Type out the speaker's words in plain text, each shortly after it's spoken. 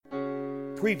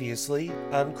Previously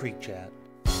on Creek Chat.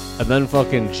 And then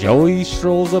fucking Joey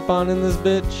strolls up on in this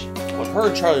bitch. Well, her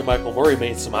and Charlie Michael Murray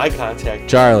made some eye contact.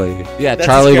 Charlie. Yeah, That's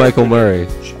Charlie Michael Murray.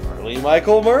 Charlie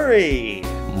Michael Murray.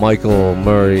 Michael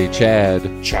Murray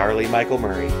Chad. Charlie Michael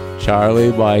Murray.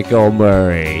 Charlie Michael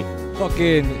Murray.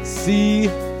 Fucking CMM.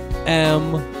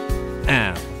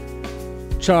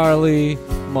 Charlie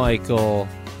Michael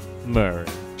Murray.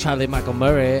 Charlie Michael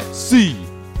Murray.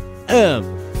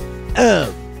 CMM.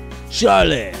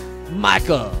 Charlie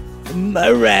Michael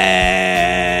Murray.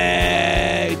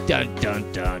 Dun dun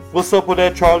dun. What's up with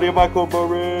that Charlie Michael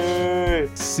Murray?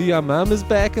 CMM is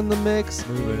back in the mix.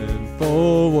 Moving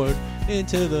forward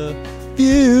into the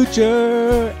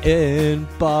future in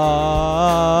Boston.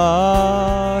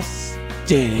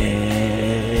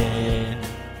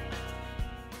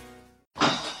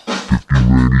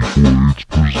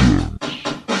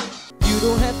 You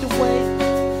don't have to wait,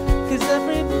 'cause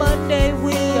every Monday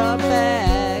we are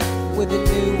back with a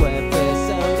new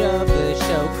episode of the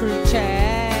show Creek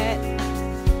Chat.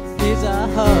 Here's our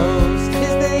host,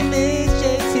 his name is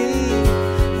JT,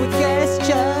 with guest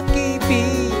Tzhukie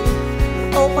B.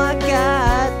 Oh my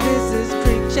god, this is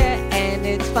Creek Chat and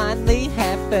it's finally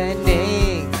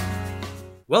happening.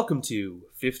 Welcome to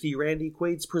 50 Randy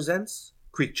Quaid's Presents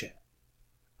Creek Chat.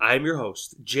 I'm your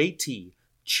host, JT,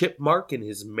 Chipmark and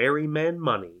his merry man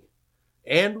money.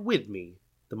 And with me,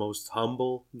 the most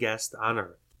humble guest on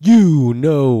earth. You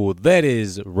know that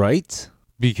is right,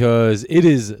 because it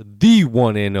is the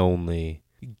one and only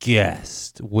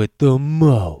guest with the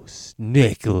most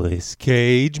Nicolas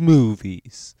Cage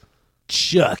movies,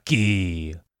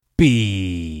 Tzhukie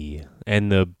B.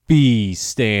 And the B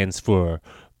stands for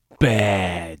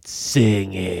bad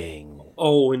singing.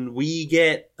 Oh, and we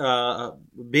get a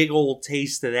big old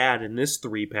taste of that in this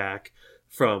 3-pack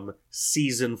from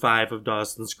Season 5 of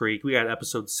Dawson's Creek. We got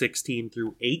episodes 16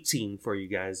 through 18 for you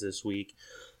guys this week.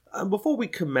 Before we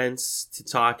commence to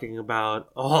talking about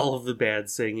all of the bad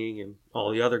singing and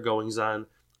all the other goings-on,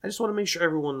 I just want to make sure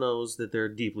everyone knows that they're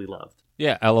deeply loved.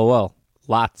 Yeah, LOL.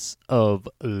 Lots of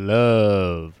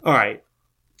love. All right.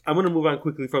 I'm going to move on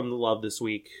quickly from the love this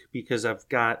week because I've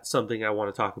got something I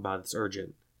want to talk about. It's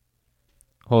urgent.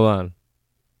 Hold on.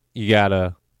 You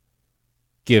gotta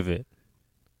give it.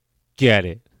 Get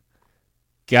it.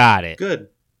 Got it. Good.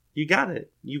 You got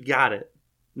it. You got it.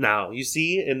 Now, you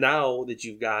see, and now that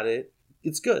you've got it,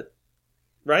 it's good.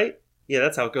 Right? Yeah,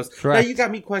 that's how it goes. Correct. Now, you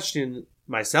got me questioning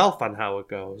myself on how it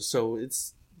goes, so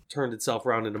it's turned itself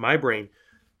around into my brain.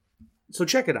 So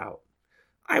check it out.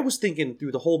 I was thinking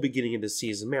through the whole beginning of this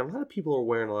season, man, a lot of people are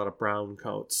wearing a lot of brown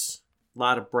coats. A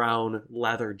lot of brown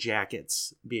leather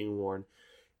jackets being worn.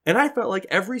 And I felt like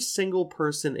every single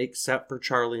person except for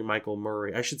Charlie Michael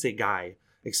Murray, I should say guy,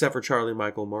 except for Charlie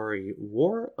Michael Murray,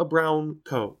 wore a brown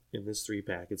coat in this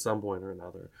 3-pack at some point or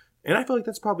another. And I feel like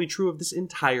that's probably true of this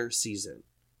entire season.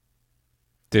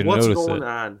 Didn't What's notice going it.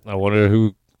 on? I wonder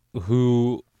who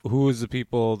is the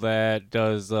people that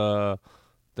does their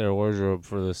wardrobe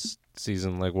for this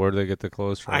season. Like, where do they get the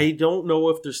clothes from? I don't know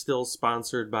if they're still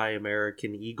sponsored by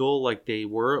American Eagle like they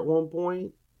were at one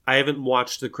point. I haven't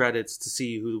watched the credits to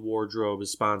see who the wardrobe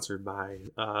is sponsored by.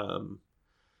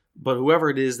 But whoever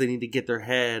it is, they need to get their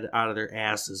head out of their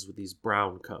asses with these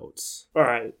brown coats. All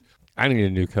right. I need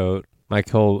a new coat. My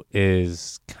coat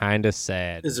is kind of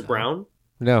sad. Is it brown?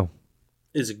 No.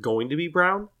 Is it going to be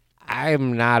brown?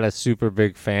 I'm not a super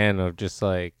big fan of just,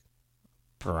 like,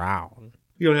 brown.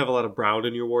 You don't have a lot of brown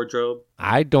in your wardrobe?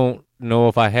 I don't know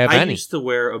if I have any. I used to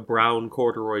wear a brown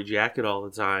corduroy jacket all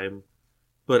the time,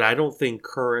 but I don't think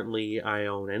currently I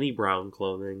own any brown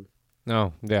clothing.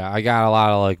 No, yeah, I got a lot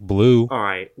of, like, blue. All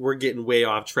right, we're getting way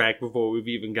off track before we've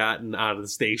even gotten out of the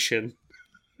station.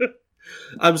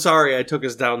 I'm sorry I took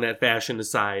us down that fashion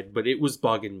aside, but it was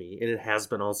bugging me, and it has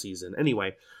been all season.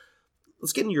 Anyway,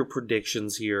 let's get into your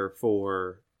predictions here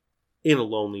for In a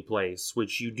Lonely Place,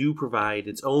 which you do provide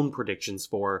its own predictions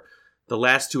for. The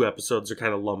last 2 episodes are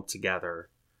kind of lumped together.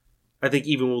 I think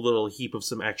even with a little heap of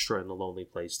some extra in A Lonely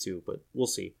Place too, but we'll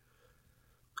see.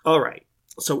 All right.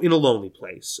 So In a Lonely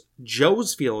Place,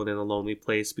 Joe's feeling in a lonely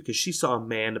place because she saw a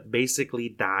man basically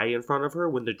die in front of her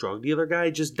when the drug dealer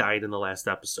guy just died in the last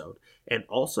episode. And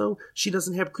also, she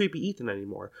doesn't have creepy Ethan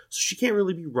anymore. So she can't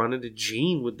really be running to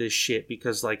Gene with this shit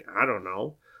because, like, I don't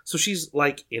know. So she's,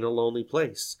 like, in a lonely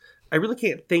place. I really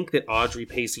can't think that Audrey,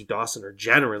 Pacey, Dawson are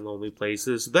Jenner in lonely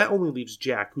places. That only leaves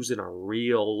Jack, who's in a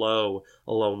real low,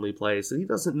 a lonely place, and he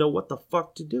doesn't know what the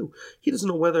fuck to do. He doesn't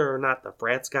know whether or not the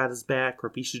frat's got his back, or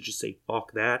if he should just say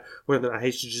fuck that, whether or not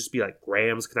he should just be like,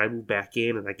 Grams, can I move back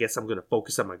in, and I guess I'm going to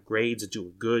focus on my grades and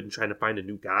doing good and trying to find a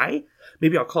new guy?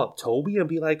 Maybe I'll call up Toby and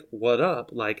be like, what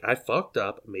up? Like, I fucked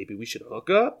up. Maybe we should hook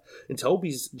up? And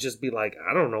Toby's just be like,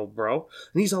 I don't know, bro.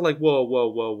 And he's all like,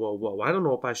 whoa. I don't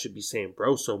know if I should be saying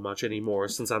bro so much anymore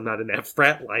since I'm not in that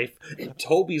frat life. And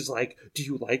Toby's like, do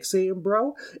you like saying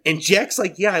bro? And Jack's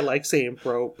like, yeah, I like saying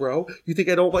bro. You think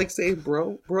I don't like saying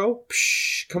bro?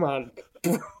 Psh, come on,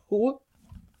 bro.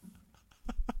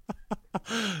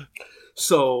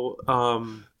 So,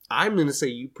 I'm going to say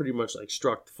you pretty much like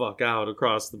struck the fuck out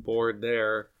across the board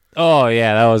there. Oh,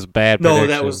 yeah, that was bad prediction.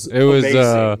 No, that was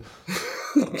amazing.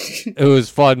 It was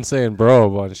fun saying bro a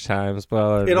bunch of times,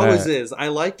 but it always is. I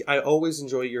always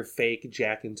enjoy your fake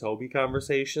Jack and Toby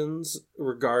conversations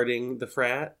regarding the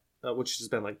frat, which has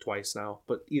been like twice now.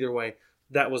 But either way,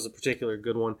 that was a particular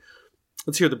good one.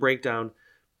 Let's hear the breakdown.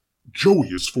 Joey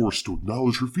is forced to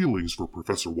acknowledge her feelings for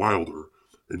Professor Wilder,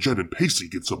 and Jen and Pacey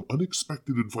get some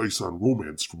unexpected advice on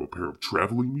romance from a pair of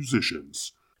traveling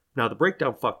musicians. Now, the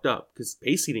breakdown fucked up, because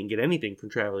Pacey didn't get anything from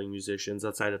traveling musicians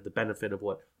outside of the benefit of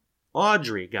what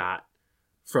Audrey got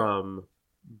from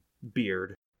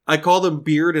Beard. I call them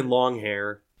Beard and Long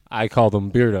Hair. I call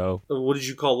them Beardo. What did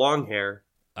you call Long Hair?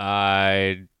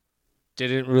 I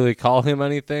didn't really call him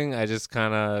anything. I just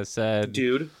kind of said...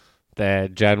 Dude.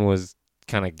 That Jen was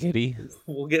kind of giddy.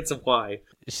 We'll get to why.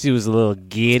 She was a little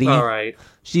giddy. All right.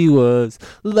 She was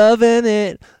loving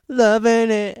it.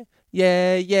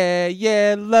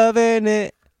 Yeah, loving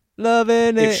it.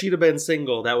 If she'd have been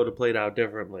single, that would have played out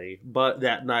differently. But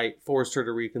that night forced her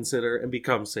to reconsider and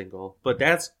become single. But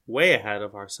that's way ahead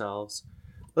of ourselves.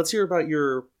 Let's hear about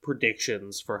your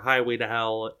predictions for Highway to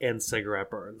Hell and Cigarette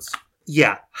Burns.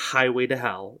 Yeah, Highway to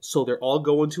Hell. So they're all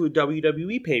going to a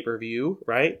WWE pay-per-view,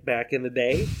 right? Back in the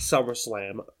day,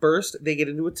 SummerSlam. First, they get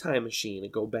into a time machine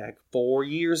and go back 4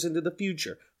 years into the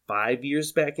future. 5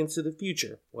 years back into the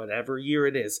future. Whatever year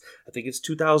it is. I think it's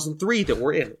 2003 that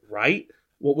we're in, right?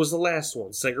 What was the last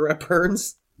one? Cigarette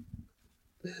Burns?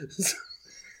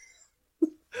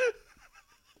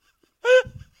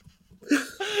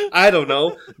 I don't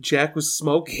know. Jack was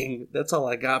smoking. That's all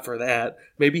I got for that.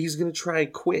 Maybe he's going to try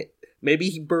and quit. Maybe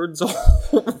he burns a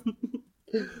hole.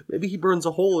 Maybe he burns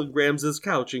a hole in Grams'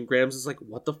 couch, and Grams is like,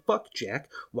 what the fuck, Jack?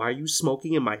 Why are you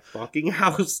smoking in my fucking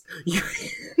house?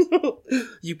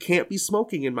 You can't be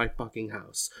smoking in my fucking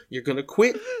house. You're gonna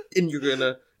quit, and you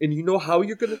know how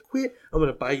you're gonna quit? I'm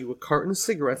gonna buy you a carton of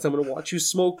cigarettes. I'm gonna watch you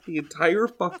smoke the entire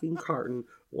fucking carton,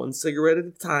 one cigarette at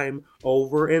a time,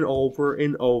 over and over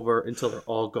and over, until they're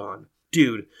all gone.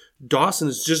 Dude, Dawson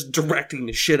is just directing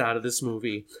the shit out of this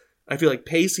movie. I feel like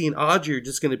Pacey and Audrey are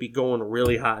just going to be going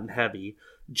really hot and heavy.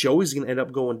 Joey's going to end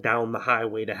up going down the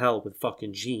highway to hell with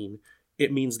fucking Gene.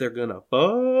 It means they're going to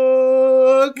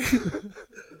fuck.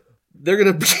 They're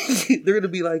going to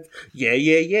be like,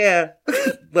 yeah.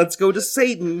 Let's go to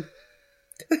Satan.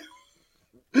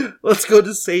 Let's go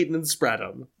to Satan and spread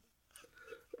them.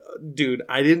 Dude,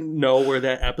 I didn't know where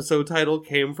that episode title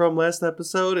came from last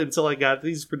episode until I got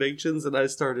these predictions and I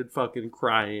started fucking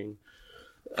crying.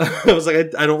 I was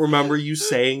like, I don't remember you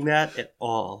saying that at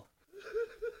all.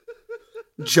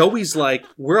 Joey's like,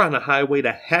 we're on a highway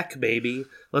to heck, baby.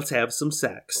 Let's have some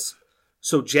sex.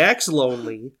 So Jack's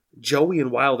lonely. Joey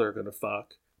and Wilder are gonna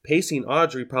fuck. Pacey and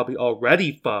Audrey probably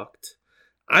already fucked.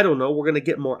 I don't know, we're gonna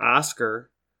get more Oscar.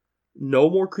 No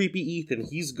more creepy Ethan,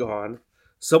 he's gone.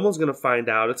 Someone's gonna find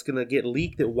out. It's gonna get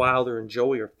leaked that Wilder and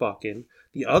Joey are fucking.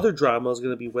 The other drama is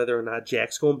gonna be whether or not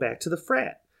Jack's going back to the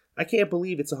frat. I can't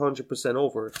believe it's 100%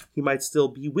 over. He might still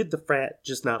be with the frat,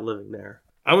 just not living there.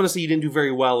 I want to say you didn't do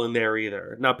very well in there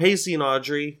either. Now, Pacey and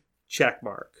Audrey, check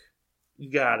mark.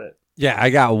 You got it. Yeah, I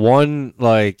got one,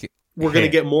 like... We're going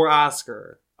to get more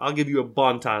Oscar. I'll give you a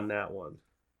bunt on that one.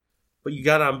 But you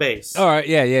got on base. All right,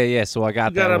 yeah. So I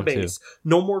got that one, too. You got on base.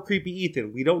 No more creepy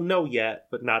Ethan. We don't know yet,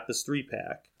 but not this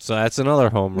 3-pack. So that's another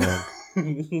home run.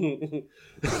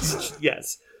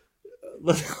 Yes.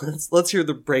 Let's hear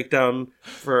the breakdown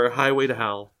for Highway to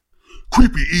Hell.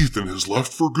 Creepy Ethan has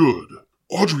left for good.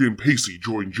 Audrey and Pacey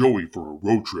join Joey for a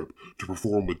road trip to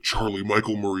perform with Charlie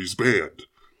Michael Murray's band.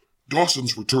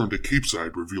 Dawson's return to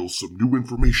Capeside reveals some new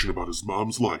information about his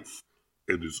mom's life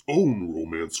and his own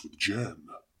romance with Jen.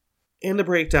 And the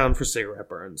breakdown for Cigarette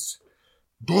Burns.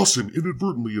 Dawson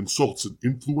inadvertently insults an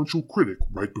influential critic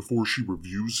right before she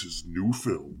reviews his new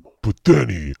film. But then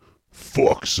he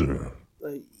fucks her.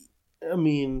 I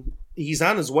mean, he's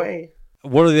on his way.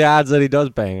 What are the odds that he does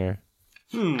bang her?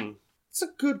 It's a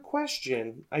good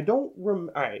question. I don't All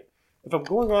right. If I'm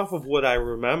going off of what I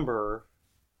remember,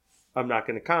 I'm not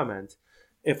going to comment.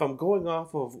 If I'm going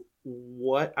off of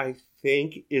what I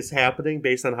think is happening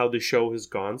based on how the show has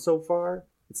gone so far,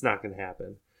 it's not going to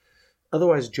happen.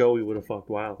 Otherwise, Joey would have fucked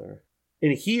Wilder.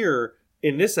 And here,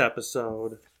 in this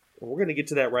episode, we're going to get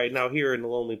to that right now here in The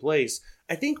Lonely Place,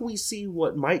 I think we see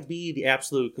what might be the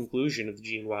absolute conclusion of the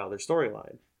Gene Wilder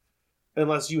storyline.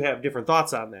 Unless you have different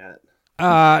thoughts on that.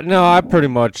 No, I pretty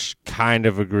much kind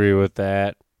of agree with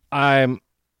that. I'm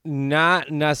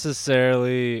not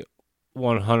necessarily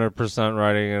 100%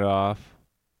 writing it off,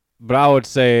 but I would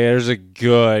say there's a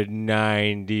good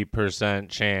 90%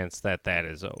 chance that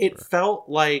is over. It felt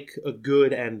like a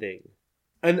good ending.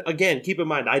 And again, keep in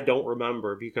mind, I don't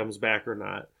remember if he comes back or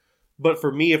not. But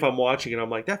for me, if I'm watching it, I'm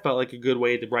like, that felt like a good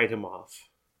way to write him off.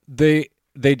 They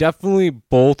definitely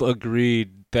both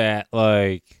agreed that,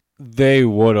 like, they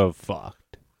would have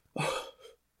fucked.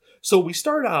 So we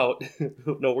start out...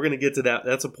 No, we're going to get to that.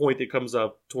 That's a point that comes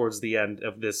up towards the end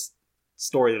of this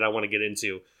story that I want to get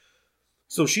into.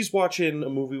 So she's watching a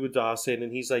movie with Dawson,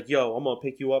 and he's like, yo, I'm going to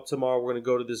pick you up tomorrow. We're going to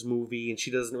go to this movie. And she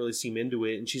doesn't really seem into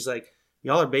it. And she's like,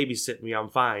 y'all are babysitting me. I'm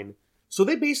fine. So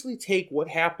they basically take what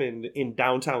happened in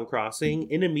Downtown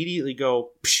Crossing and immediately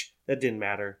go, psh, that didn't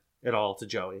matter at all to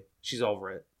Joey. She's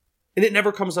over it. And it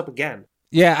never comes up again.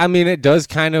 Yeah, I mean, it does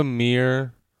kind of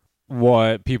mirror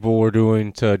what people were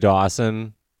doing to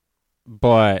Dawson,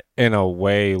 but in a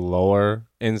way lower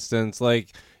instance.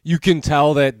 Like, you can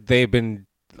tell that they've been,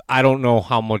 I don't know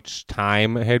how much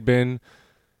time had been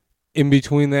in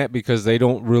between that, because they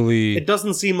don't really... It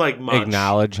doesn't seem like much.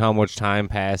 ...acknowledge how much time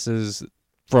passes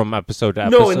from episode to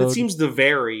episode. No, and it seems to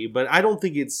vary, but I don't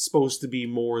think it's supposed to be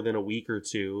more than a week or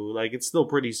two. Like, it's still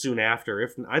pretty soon after.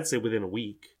 If I'd say within a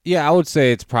week. Yeah, I would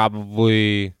say it's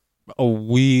probably a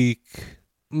week,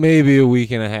 maybe a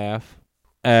week and a half.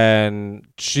 And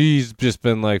she's just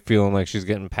been, like, feeling like she's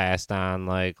getting passed on,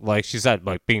 like she said,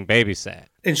 like, being babysat.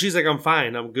 And she's like, I'm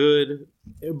fine, I'm good.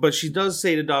 But she does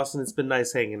say to Dawson, it's been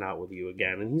nice hanging out with you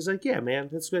again. And he's like, yeah, man,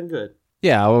 it's been good.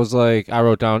 Yeah, I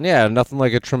wrote down, yeah, nothing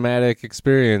like a traumatic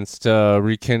experience to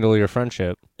rekindle your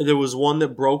friendship. There was one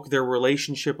that broke their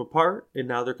relationship apart, and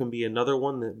now there can be another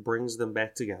one that brings them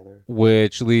back together.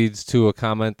 Which leads to a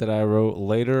comment that I wrote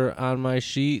later on my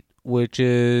sheet, which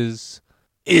is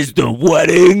the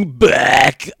wedding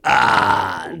back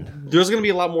on? There's going to be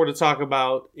a lot more to talk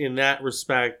about in that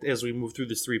respect as we move through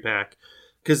this 3-pack,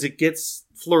 because it gets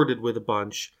flirted with a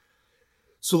bunch.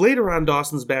 So later on,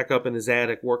 Dawson's back up in his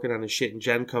attic working on his shit, and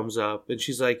Jen comes up, and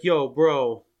she's like, yo,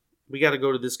 bro, we got to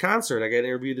go to this concert. I got to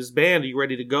interview this band. Are you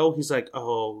ready to go? He's like,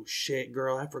 oh, shit,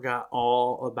 girl, I forgot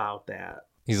all about that.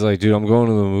 He's like, dude, I'm going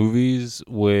to the movies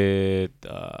with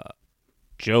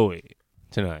Joey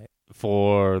tonight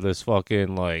for this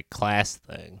fucking, like, class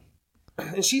thing.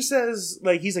 And she says,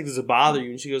 like, he's like, does it bother you?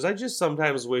 And she goes, I just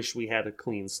sometimes wish we had a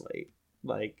clean slate.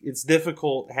 Like, it's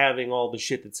difficult having all the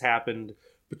shit that's happened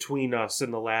between us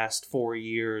in the last 4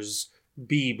 years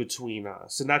be between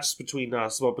us. And not just between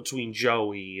us, but between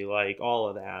Joey, like, all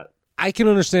of that. I can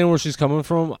understand where she's coming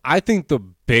from. I think the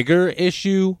bigger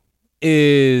issue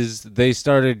is they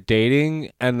started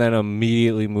dating and then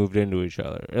immediately moved into each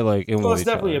other. Like, well, it's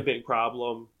definitely a big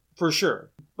problem, for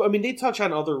sure. I mean, they touch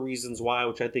on other reasons why,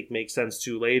 which I think makes sense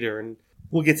too later, and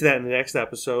we'll get to that in the next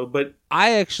episode. But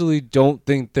I actually don't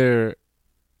think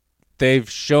they've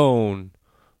shown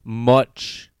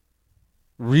much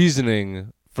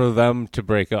reasoning for them to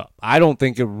break up. I don't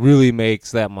think it really makes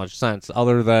that much sense,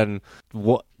 other than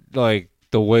what, like,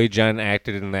 the way Jen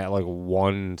acted in that, like,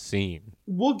 one scene.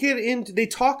 We'll get into... They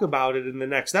talk about it in the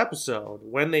next episode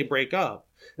when they break up.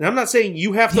 And I'm not saying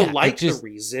you have to like the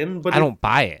reason, but... I don't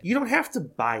buy it. You don't have to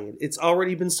buy it. It's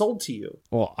already been sold to you.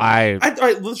 Well, all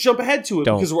right, let's jump ahead to it,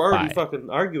 because we're already fucking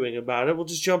arguing about it. We'll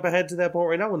just jump ahead to that point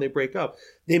right now when they break up.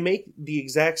 They make the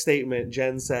exact statement.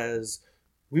 Jen says,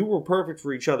 we were perfect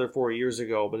for each other 4 years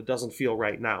ago, but it doesn't feel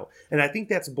right now. And I think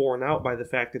that's borne out by the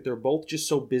fact that they're both just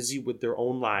so busy with their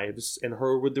own lives, and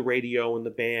her with the radio and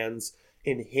the bands,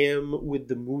 and him with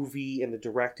the movie and the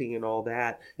directing and all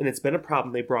that. And it's been a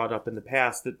problem they brought up in the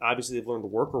past that obviously they've learned to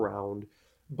work around,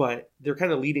 but they're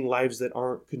kind of leading lives that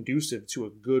aren't conducive to a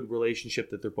good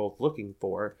relationship that they're both looking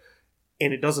for.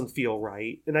 And it doesn't feel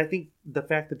right. And I think the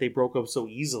fact that they broke up so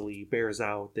easily bears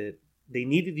out that they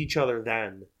needed each other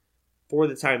then for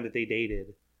the time that they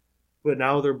dated. But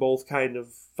now they're both kind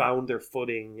of found their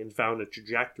footing and found a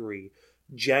trajectory.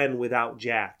 Jen without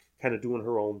Jack, kind of doing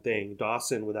her own thing.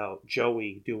 Dawson without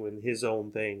Joey doing his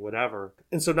own thing, whatever.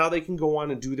 And so now they can go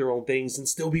on and do their own things and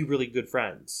still be really good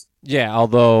friends. Yeah,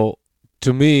 although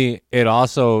to me, it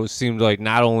also seemed like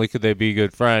not only could they be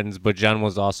good friends, but Jen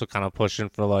was also kind of pushing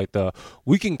for like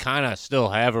we can kind of still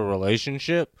have a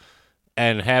relationship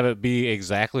and have it be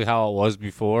exactly how it was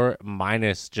before,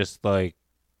 minus just like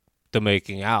the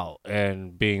making out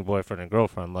and being boyfriend and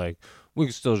girlfriend. Like, we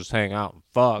can still just hang out and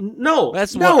fuck. No,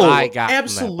 that's no, what I got.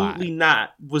 Absolutely from that vibe.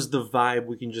 not. Was the vibe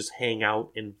we can just hang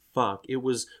out and fuck? It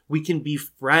was we can be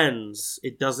friends.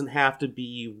 It doesn't have to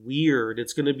be weird.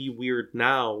 It's gonna be weird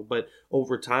now, but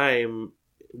over time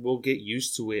we'll get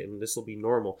used to it, and this will be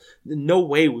normal. No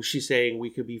way was she saying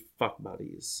we could be fuck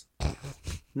buddies.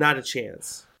 Not a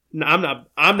chance. No, I'm not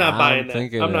buying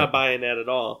that. I'm not buying that at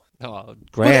all. Oh,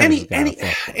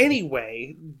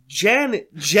 anyway, Jen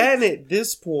at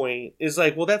this point is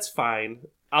like, well, that's fine.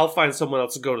 I'll find someone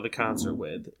else to go to the concert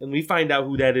with, and we find out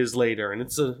who that is later. And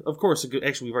it's of course a good.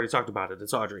 Actually, we've already talked about it.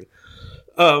 It's Audrey.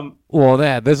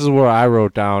 This is where I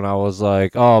wrote down. I was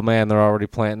like, oh man, they're already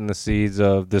planting the seeds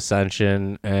of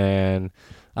dissension, and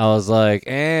I was like,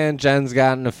 and Jen's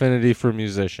got an affinity for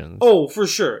musicians. Oh, for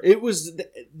sure.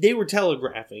 They were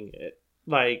telegraphing it.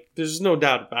 Like, there's no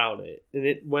doubt about it. And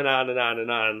it went on and on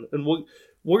and on. And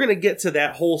we're going to get to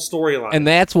that whole storyline. And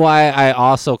that's why I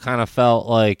also kind of felt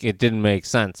like it didn't make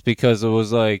sense. Because it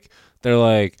was like, they're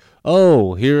like,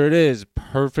 oh, here it is,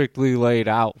 perfectly laid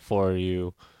out for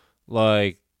you.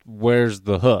 Like, where's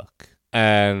the hook?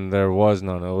 And there was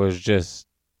none. It was just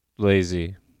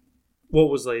lazy. What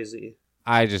was lazy?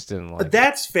 I just didn't like it.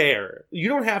 That's fair. You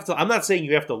don't have to. I'm not saying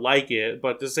you have to like it,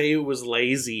 but to say it was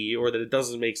lazy or that it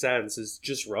doesn't make sense is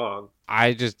just wrong.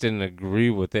 I just didn't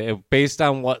agree with it. Based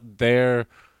on what they're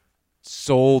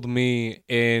sold me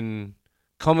in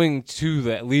coming to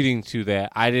that, leading to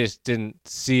that, I just didn't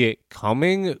see it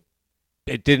coming.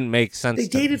 It didn't make sense. They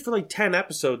dated for like 10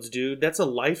 episodes, dude. That's a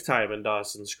lifetime in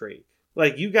Dawson's Creek.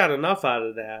 Like, you got enough out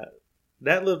of that.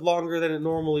 That lived longer than it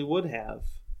normally would have.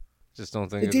 Just don't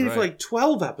think they it's dated right. for like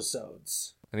 12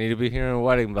 episodes. I need to be hearing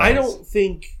wedding bells. I don't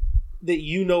think that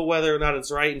you know whether or not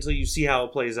it's right until you see how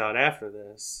it plays out after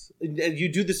this. And you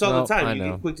do this all the time.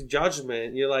 You get quick to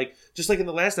judgment. You're like, just like in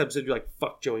the last episode, you're like,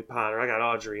 fuck Joey Potter. I got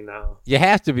Audrey now. You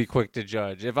have to be quick to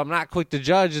judge. If I'm not quick to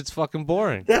judge, it's fucking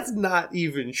boring. That's not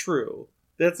even true.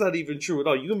 That's not even true at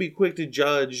all. You can be quick to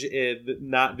judge and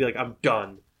not be like, I'm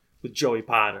done with Joey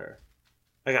Potter.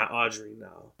 I got Audrey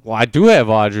now. Well, I do have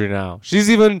Audrey now. She's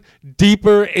even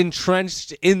deeper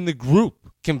entrenched in the group,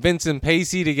 convincing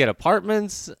Pacey to get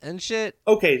apartments and shit.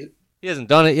 Okay. He hasn't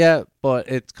done it yet, but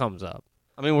it comes up.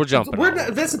 I mean, we're jumping.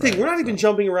 That's the thing. We're not even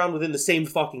jumping around within the same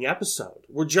fucking episode.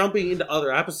 We're jumping into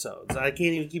other episodes. I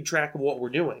can't even keep track of what we're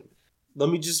doing. Let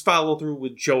me just follow through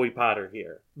with Joey Potter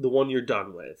here, the one you're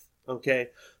done with, okay?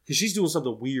 Because she's doing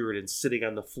something weird and sitting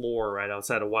on the floor right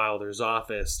outside of Wilder's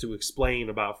office to explain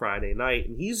about Friday night.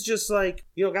 And he's just like,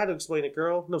 you don't got to explain it,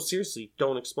 girl. No, seriously,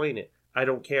 don't explain it. I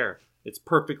don't care. It's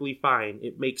perfectly fine.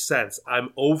 It makes sense. I'm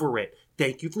over it.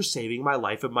 Thank you for saving my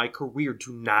life and my career.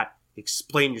 Do not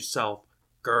explain yourself,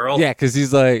 girl. Yeah, because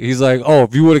he's like, oh,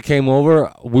 if you would have came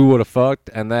over, we would have fucked,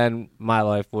 and then my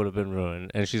life would have been ruined.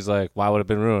 And she's like, why would it have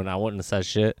been ruined? I wouldn't have said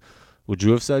shit. Would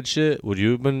you have said shit? Would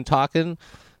you have been talking?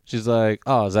 She's like,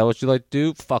 oh, is that what you like to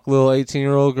do? Fuck little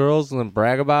 18-year-old girls and then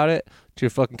brag about it to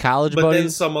your fucking college buddies? But then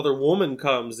some other woman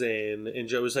comes in, and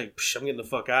Joey's like, I'm getting the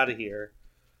fuck out of here.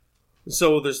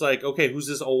 So there's like, okay, who's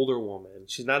this older woman?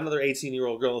 She's not another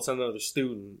 18-year-old girl. It's not another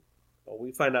student. Well,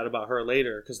 we find out about her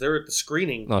later, because they're at the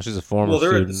screening. No, she's a former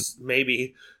student.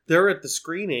 They're at the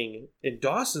screening, and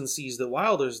Dawson sees that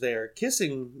Wilder's there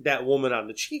kissing that woman on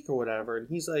the cheek or whatever, and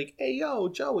he's like, hey, yo,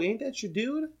 Joey, ain't that your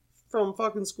dude from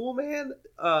fucking school, man?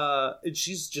 And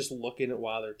she's just looking at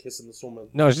Wilder kissing this woman.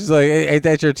 No, she's like, hey, ain't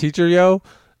that your teacher, yo?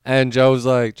 And Joe's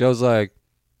like, it was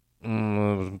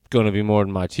gonna be more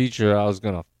than my teacher. I was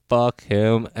gonna fuck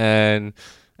him. And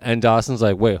Dawson's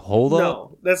like, wait, hold up.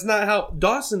 No, that's not how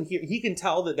Dawson here. He can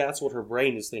tell that that's what her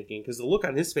brain is thinking, because the look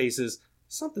on his face is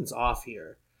something's off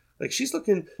here. Like, she's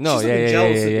looking, jealous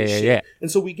of this shit. Yeah. And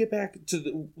so we get back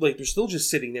to they're still just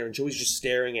sitting there, and Joey's just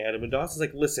staring at him. And Dawson's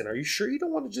like, listen, are you sure you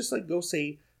don't want to just, like, go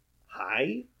say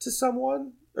hi to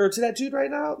someone? Or to that dude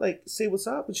right now? Like, say what's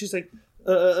up? And she's like,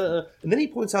 And then he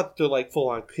points out that they're, like,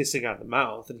 full-on kissing on the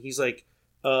mouth. And he's like,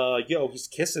 yo, he's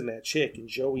kissing that chick. And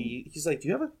Joey, he's like, do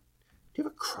you have a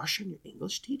crush on your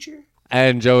English teacher?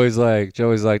 And Joey's like,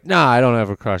 nah, I don't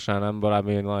have a crush on him. But I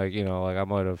mean, like, you know, like, I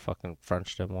might have fucking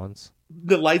Frenched him once.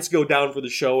 The lights go down for the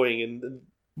showing, and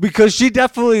because she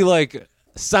definitely like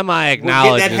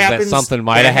semi-acknowledges that something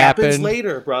might have happened. Happens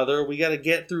later, brother. We got to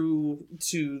get through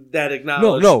to that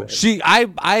acknowledgement. No.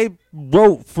 I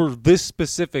wrote for this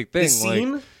specific thing. The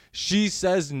scene? Like, she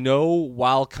says no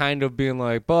while kind of being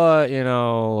like, but you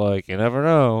know, like, you never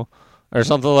know. or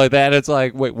something like that. It's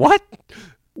like, wait, what?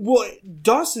 Well,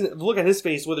 Dawson, look at his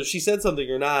face, whether she said something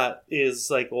or not, is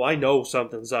like, well, I know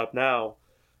something's up now.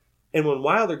 And when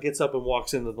Wilder gets up and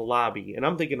walks into the lobby, and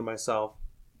I'm thinking to myself,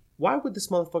 why would this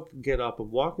motherfucker get up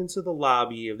and walk into the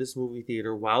lobby of this movie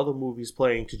theater while the movie's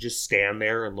playing to just stand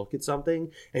there and look at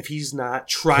something if he's not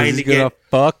trying to gonna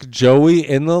fuck Joey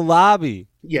in the lobby?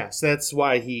 Yes, that's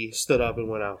why he stood up and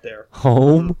went out there.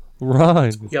 Home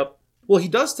run. Yep. Well, he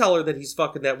does tell her that he's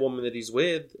fucking that woman that he's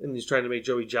with, and he's trying to make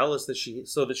Joey jealous that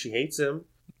she hates him.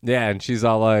 Yeah, and she's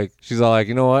all like,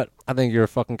 you know what? I think you're a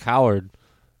fucking coward.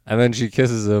 And then she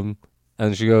kisses him,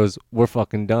 and she goes, "We're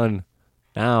fucking done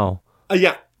now."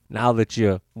 Yeah. Now that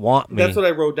you want me, that's what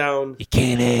I wrote down. You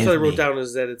can't have That's what I wrote me. down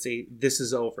is that it's a "this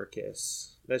is over"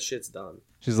 kiss. That shit's done.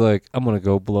 She's like, "I'm gonna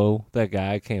go blow that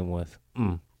guy I came with."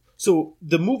 So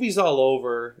the movie's all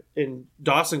over, and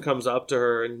Dawson comes up to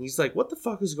her, and he's like, "What the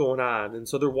fuck is going on?" And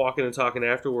so they're walking and talking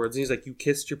afterwards, and he's like, "You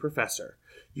kissed your professor.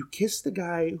 You kissed the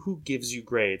guy who gives you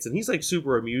grades," and he's like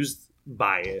super amused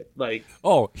by it. Like,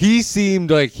 oh, he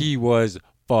seemed like he was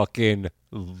fucking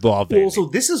loving. Well, so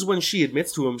this is when she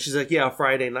admits to him. She's like, "Yeah,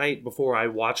 Friday night before I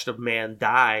watched a man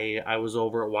die, I was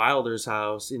over at Wilder's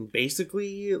house, and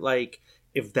basically, like,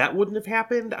 if that wouldn't have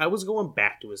happened, I was going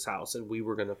back to his house, and we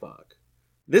were gonna fuck."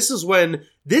 This is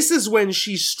when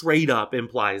she straight up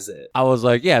implies it. I was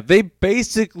like, yeah, they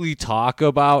basically talk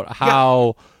about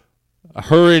how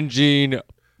her and Gene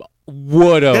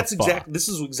would have. This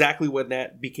is exactly when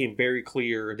that became very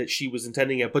clear that she was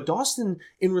intending it. But Dawson,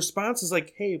 in response, is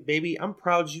like, "Hey, baby, I'm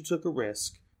proud you took a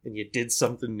risk and you did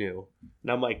something new."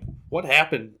 And I'm like, what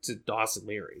happened to Dawson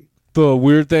Leary? The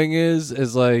weird thing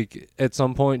is like at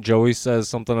some point Joey says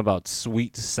something about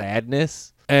sweet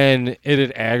sadness, and it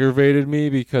had aggravated me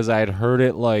because I had heard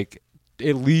it like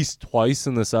at least twice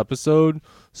in this episode.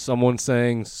 Someone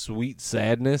saying sweet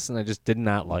sadness, and I just did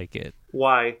not like it.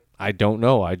 Why? I don't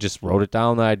know. I just wrote it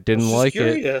down that I didn't like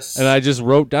curious. it. And I just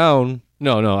wrote down,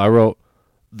 I wrote,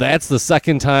 that's the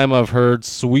second time I've heard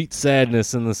sweet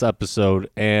sadness in this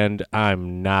episode, and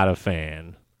I'm not a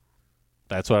fan.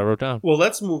 That's what I wrote down. Well,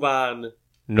 let's move on.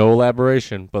 No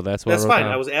elaboration, but that's what I wrote fine.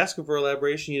 down. I was asking for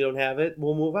elaboration. You don't have it.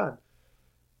 We'll move on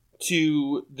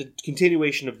to the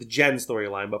continuation of the Jen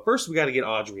storyline. But first, we got to get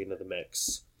Audrey into the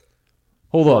mix.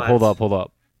 Hold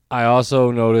up. I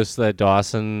also noticed that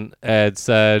Dawson had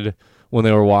said when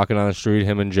they were walking on the street,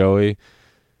 him and Joey,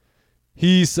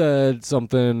 he said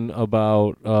something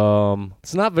about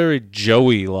it's not very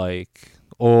Joey-like,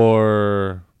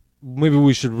 or maybe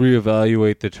we should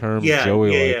reevaluate the term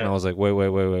Joey-like. And I was like,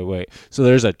 wait. So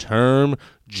there's a term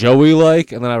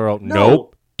Joey-like, and then I wrote,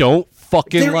 nope, don't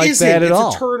fucking there like isn't. that at all.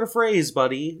 It's a turn of phrase,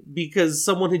 buddy, because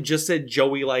someone had just said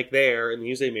Joey-like there, and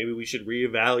you say maybe we should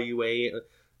reevaluate.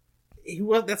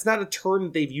 Well, that's not a term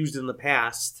that they've used in the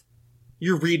past.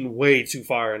 You're reading way too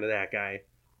far into that guy.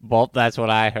 Well, that's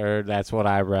what I heard. That's what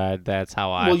I read. That's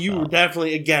how I you were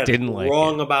definitely, again,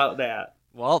 wrong about that.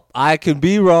 Well, I could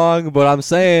be wrong, but I'm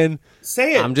saying...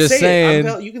 Say it. I'm just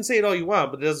saying... You can say it all you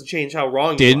want, but it doesn't change how wrong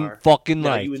you are. Didn't fucking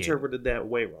like it. You interpreted that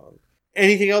way wrong.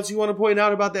 Anything else you want to point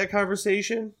out about that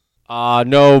conversation?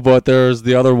 No, but there's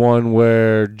the other one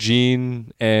where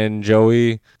Gene and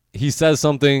Joey... He says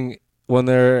something when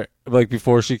they're... like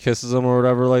before she kisses him or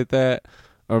whatever like that,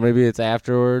 or maybe it's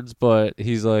afterwards, but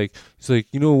he's like,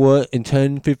 you know what, in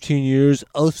 10, 15 years,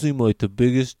 I'll seem like the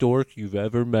biggest dork you've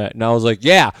ever met. And I was like,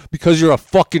 yeah, because you're a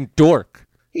fucking dork.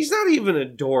 He's not even a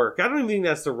dork. I don't even think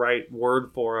that's the right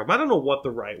word for him. I don't know what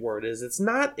the right word is. It's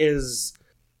not as,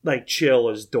 like, chill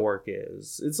as dork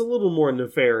is. It's a little more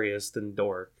nefarious than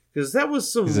dork. Because that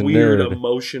was some weird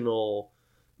emotional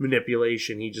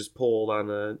manipulation he just pulled on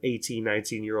an 18,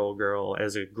 19-year-old girl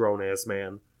as a grown-ass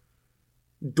man.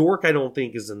 Dork, I don't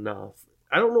think, is enough.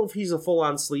 I don't know if he's a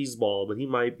full-on sleazeball, but he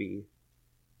might be.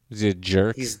 Is he a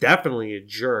jerk? He's definitely a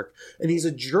jerk. And he's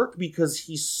a jerk because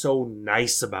he's so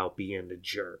nice about being a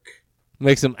jerk.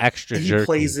 Makes him extra jerky. He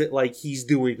plays it like he's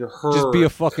doing her... Just be a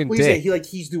fucking dick.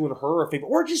 He's doing her a favor.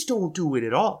 Or just don't do it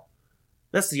at all.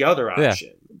 That's the other option.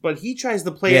 Yeah. But he tries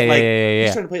to play it like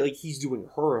he's trying to play it like he's doing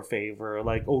her a favor.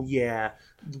 Like, oh yeah,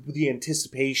 the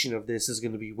anticipation of this is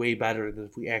going to be way better than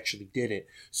if we actually did it.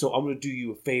 So I'm going to do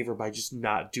you a favor by just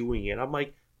not doing it. I'm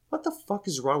like, what the fuck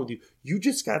is wrong with you? You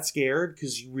just got scared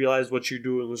because you realized what you're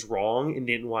doing was wrong and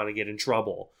didn't want to get in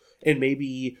trouble. And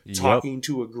maybe talking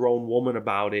to a grown woman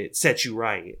about it set you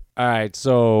right. All right,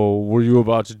 so were you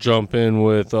about to jump in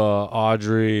with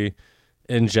Audrey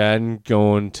and Jen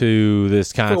going to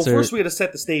this concert? Well, first we had to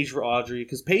set the stage for Audrey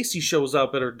because Pacey shows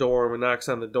up at her dorm and knocks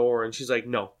on the door, and she's like,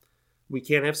 "No, we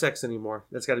can't have sex anymore.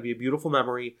 That's got to be a beautiful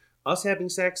memory. us having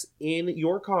sex in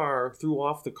your car threw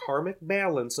off the karmic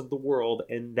balance of the world,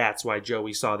 and that's why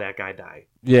Joey saw that guy die.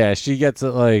 Yeah, she gets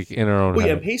it, like, in her own Well, head.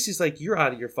 yeah, and Pacey's like, you're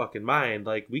out of your fucking mind.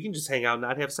 Like, we can just hang out and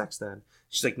not have sex then.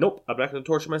 She's like, nope, I'm not going to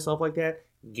torture myself like that.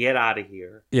 Get out of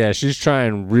here. Yeah, she's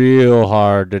trying real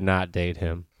hard to not date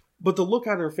him. But the look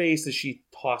on her face as she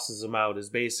tosses him out is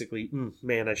basically,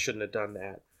 man, I shouldn't have done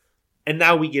that. And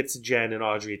now we get to Jen and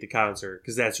Audrey at the concert,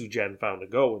 because that's who Jen found to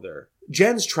go with her.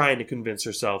 Jen's trying to convince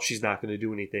herself she's not going to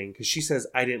do anything, because she says,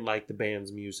 I didn't like the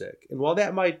band's music. And while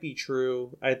that might be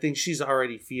true, I think she's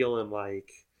already feeling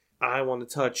like, I want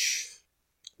to touch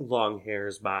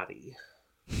Longhair's body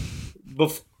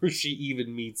before she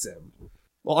even meets him.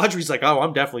 Well, Audrey's like, oh,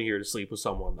 I'm definitely here to sleep with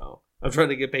someone, though. I'm trying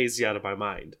to get Pacey out of my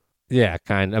mind. Yeah,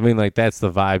 kind of. I mean, like, that's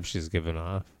the vibe she's giving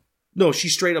off. No, she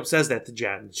straight up says that to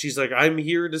Jen. She's like, I'm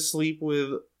here to sleep with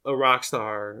a rock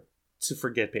star to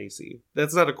forget Pacey.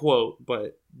 That's not a quote,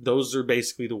 but those are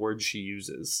basically the words she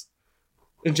uses.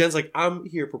 And Jen's like, I'm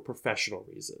here for professional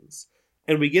reasons.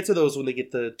 And we get to those when they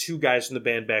get the two guys from the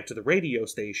band back to the radio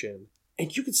station.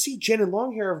 And you can see Jen and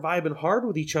Longhair are vibing hard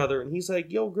with each other. And he's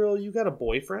like, yo, girl, you got a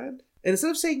boyfriend? And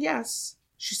instead of saying yes,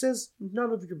 she says,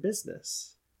 none of your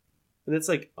business. And it's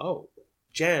like, oh,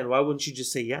 Jen, why wouldn't you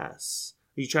just say yes?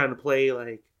 Are you trying to play,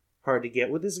 like, hard to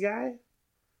get with this guy?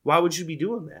 Why would you be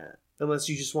doing that? Unless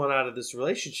you just want out of this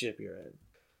relationship you're in.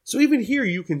 So even here,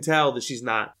 you can tell that she's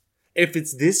not. If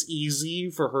it's this easy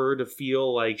for her to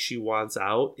feel like she wants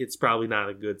out, it's probably not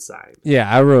a good sign. Yeah,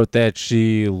 I wrote that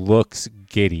she looks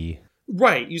giddy.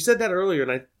 Right, you said that earlier,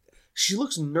 and she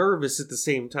looks nervous at the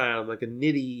same time, like a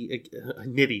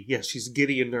Nitty. Yeah, she's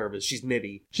giddy and nervous. She's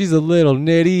Nitty. She's a little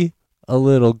nitty, a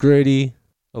little gritty,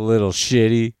 a little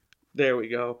shitty. There we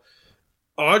go.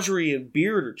 Audrey and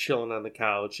Beard are chilling on the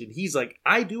couch, and he's like,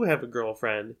 I do have a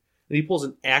girlfriend. And he pulls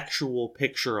an actual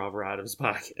picture of her out of his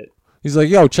pocket. He's like,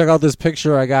 yo, check out this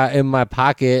picture I got in my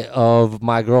pocket of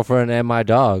my girlfriend and my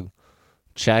dog.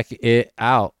 Check it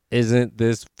out. Isn't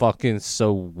this fucking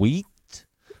sweet?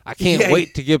 I can't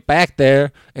wait to get back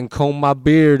there and comb my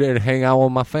beard and hang out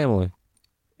with my family.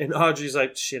 And Audrey's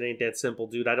like, shit ain't that simple,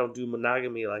 dude. I don't do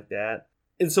monogamy like that.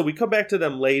 And so we come back to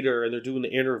them later, and they're doing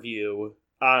the interview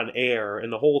on air,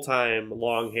 and the whole time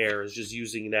Longhair is just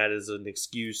using that as an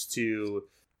excuse to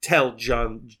tell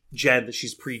Jen that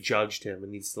she's prejudged him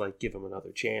and needs to, like, give him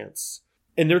another chance.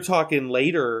 And they're talking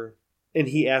later, and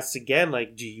he asks again,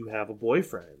 like, do you have a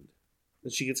boyfriend?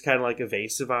 And she gets kind of, like,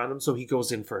 evasive on him, so he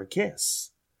goes in for a kiss.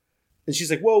 And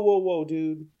she's like, whoa,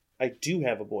 dude. I do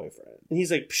have a boyfriend. And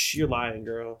he's like, psh, you're lying,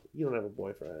 girl. You don't have a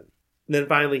boyfriend. And then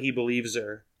finally he believes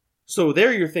her. So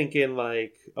there you're thinking,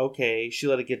 like, okay, she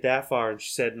let it get that far and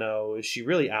she said no. Is she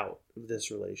really out of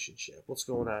this relationship? What's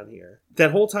going on here?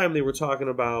 That whole time they were talking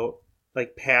about,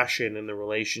 like, passion in the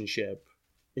relationship.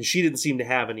 And she didn't seem to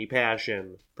have any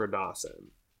passion for Dawson.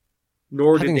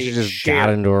 Nor did they she just got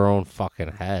into her own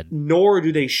fucking head. Nor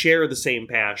do they share the same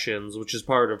passions, which is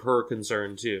part of her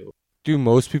concern, too. Do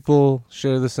most people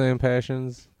share the same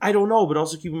passions? I don't know, but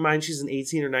also keep in mind she's an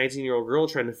 18 or 19-year-old girl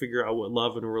trying to figure out what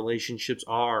love and relationships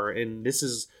are, and this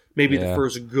is maybe the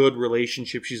first good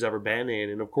relationship she's ever been in,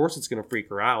 and of course it's going to freak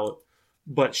her out,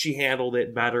 but she handled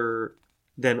it better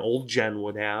than old Jen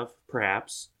would have,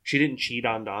 perhaps. She didn't cheat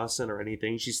on Dawson or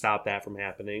anything. She stopped that from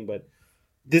happening, but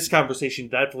this conversation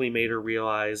definitely made her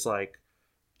realize, like,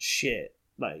 shit,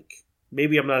 like,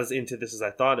 maybe I'm not as into this as I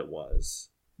thought it was.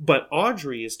 But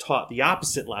Audrey is taught the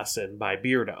opposite lesson by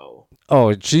Beardo. Oh,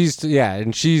 and she's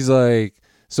like,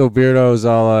 so Beardo's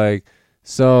all like,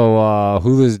 so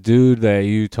who this dude that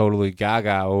you totally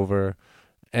gaga over?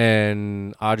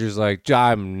 And Audrey's like,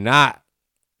 I'm not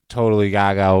totally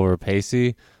gaga over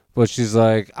Pacey. But she's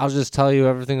like, I'll just tell you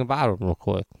everything about him real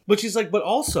quick. But she's like, but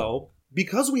also,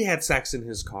 because we had sex in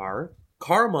his car,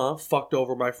 karma fucked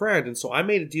over my friend, and so I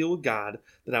made a deal with God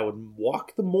that I would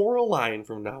walk the moral line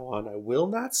from now on. I will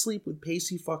not sleep with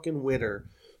Pacey fucking Witter.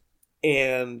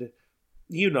 And,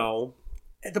 you know,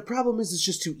 the problem is it's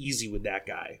just too easy with that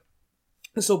guy.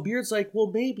 And so Beard's like,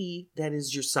 well, maybe that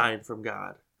is your sign from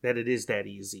God, that it is that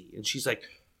easy. And she's like,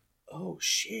 oh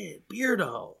shit,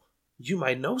 Beardo, you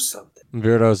might know something. And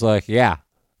Beardo's like, yeah,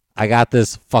 I got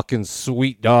this fucking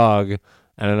sweet dog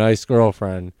and a nice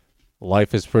girlfriend.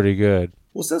 Life is pretty good.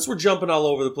 Well, since we're jumping all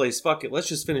over the place, fuck it. Let's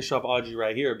just finish off Audrey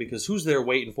right here, because who's there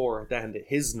waiting for her at the end of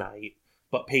his night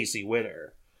but Pacey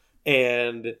Witter?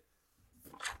 And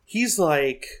he's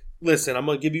like, listen, I'm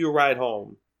going to give you a ride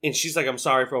home. And she's like, I'm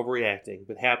sorry for overreacting,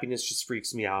 but happiness just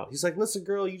freaks me out. He's like, listen,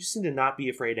 girl, you just need to not be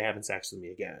afraid of having sex with me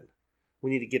again.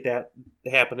 We need to get that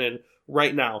happening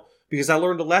right now, because I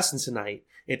learned a lesson tonight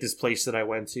at this place that I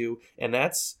went to, and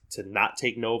that's to not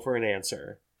take no for an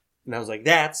answer. And I was like,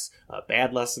 that's a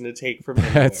bad lesson to take from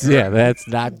anywhere. That's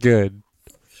not good.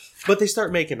 But they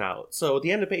start making out. So at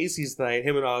the end of Pacey's night,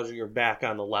 him and Audrey are back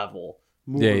on the level.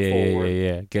 Moving forward.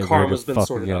 Yeah. Karma's been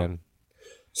sorted out.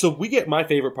 So we get my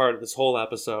favorite part of this whole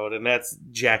episode, and that's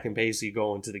Jack and Pacey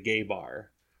going to the gay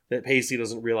bar. That Pacey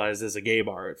doesn't realize is a gay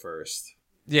bar at first.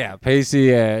 Yeah, Pacey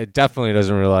definitely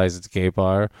doesn't realize it's a gay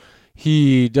bar.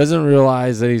 He doesn't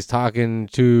realize that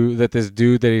that this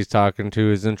dude that he's talking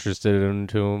to is interested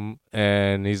into him,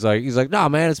 and he's like, no,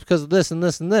 man, it's because of this and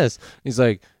this and this. He's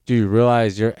like, do you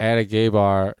realize you're at a gay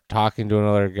bar talking to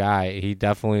another guy? He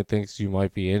definitely thinks you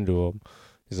might be into him.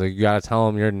 He's like, you gotta tell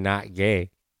him you're not gay.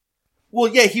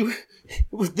 Well, yeah,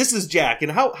 this is Jack,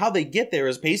 and how they get there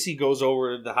is Pacey goes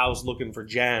over to the house looking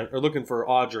for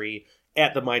Audrey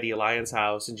at the Mighty Alliance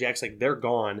house, and Jack's like, they're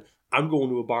gone. I'm going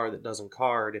to a bar that doesn't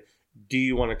card. Do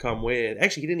you want to come with?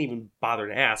 Actually, he didn't even bother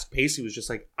to ask. Pacey was just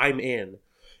like, I'm in.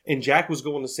 And Jack was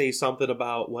going to say something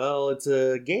about, well, it's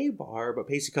a gay bar, but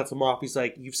Pacey cuts him off. He's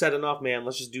like, you've said enough, man.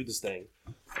 Let's just do this thing.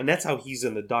 And that's how he's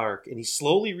in the dark. And he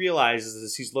slowly realizes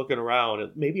as he's looking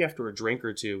around, maybe after a drink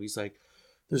or two, he's like,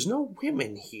 there's no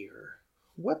women here.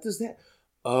 What does that...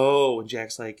 Oh, and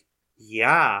Jack's like,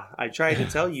 yeah, I tried to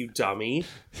tell you, dummy.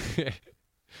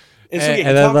 And so,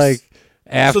 yeah, then, like,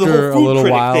 after a little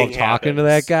while talking to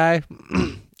that happens.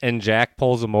 guy, and Jack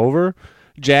pulls him over,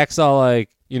 Jack's all like,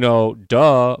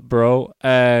 duh, bro.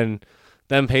 And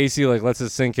then Pacey, like, lets it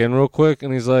sink in real quick,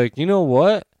 and he's like, you know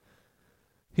what?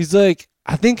 He's like,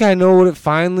 I think I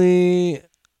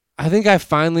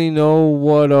finally know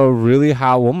what a really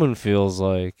hot woman feels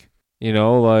like.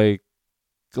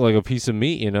 Like a piece of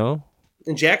meat, And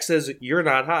Jack says, you're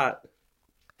not hot.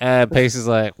 And Pacey's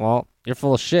like, well, you're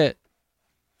full of shit.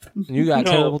 You got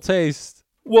terrible taste.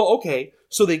 Well, okay.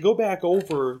 So they go back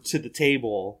over to the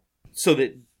table so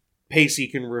that Pacey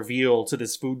can reveal to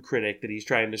this food critic that he's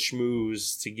trying to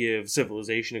schmooze to give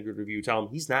Civilization a good review, tell him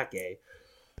he's not gay.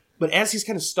 But as he's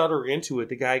kind of stuttering into it,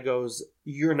 the guy goes,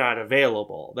 you're not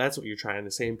available. That's what you're trying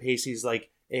to say. And Pacey's like,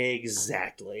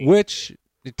 exactly. Which,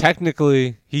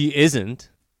 technically, he isn't.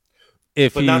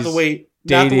 But not the way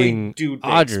dude thinks.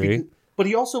 Audrey. But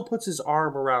he also puts his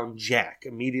arm around Jack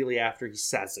immediately after he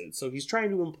says it. So he's trying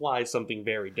to imply something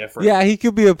very different. Yeah, he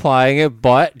could be applying it,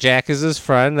 but Jack is his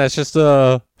friend. That's just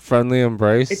a friendly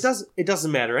embrace. It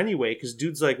doesn't matter anyway, because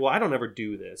dude's like, well, I don't ever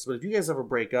do this. But if you guys ever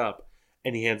break up,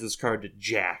 and he hands his card to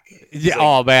Jack. Yeah, like,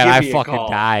 oh man, I fucking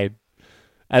died.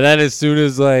 And then as soon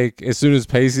as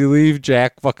Pacey leaves,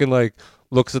 Jack fucking like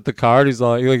looks at the card. He's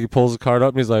like he pulls the card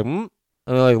up and he's like, and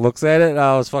then like looks at it. And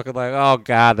I was fucking like, oh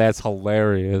god, that's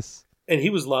hilarious. And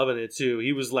he was loving it too.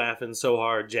 He was laughing so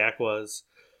hard. Jack was.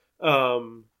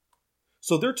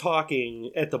 So they're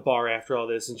talking at the bar after all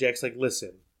this, and Jack's like,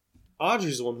 listen,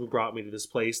 Audrey's the one who brought me to this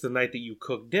place the night that you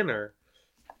cooked dinner.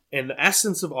 And the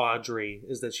essence of Audrey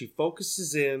is that she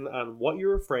focuses in on what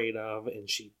you're afraid of, and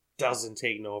she doesn't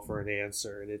take no for an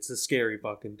answer. And it's a scary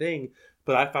fucking thing.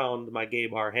 But I found my gay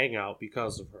bar hangout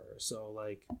because of her. So,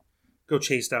 like, go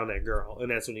chase down that girl.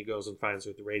 And that's when he goes and finds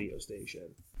her at the radio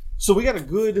station. So we got a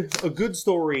good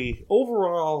story.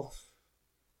 Overall,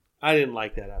 I didn't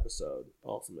like that episode,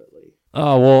 ultimately.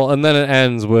 Oh, well, and then it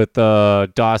ends with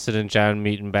Dawson and Jen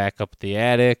meeting back up at the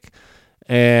attic.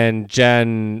 And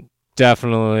Jen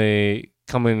definitely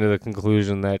coming to the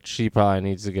conclusion that she probably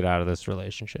needs to get out of this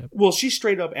relationship. Well, she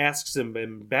straight up asks him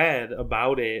in bed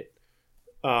about it.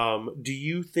 Do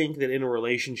you think that in a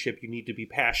relationship you need to be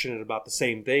passionate about the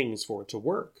same things for it to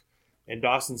work? And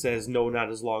Dawson says, no, not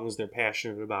as long as they're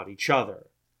passionate about each other.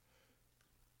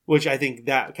 Which I think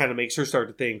that kind of makes her start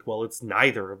to think, well, it's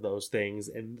neither of those things.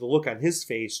 And the look on his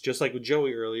face, just like with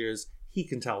Joey earlier, is he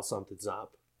can tell something's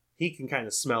up. He can kind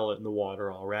of smell it in the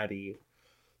water already.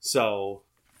 So,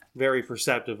 very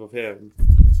perceptive of him.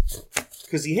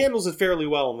 Because he handles it fairly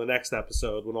well in the next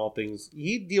episode when all things...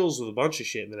 He deals with a bunch of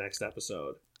shit in the next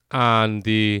episode. On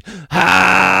the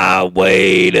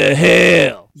highway to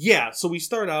hell. Yeah, so we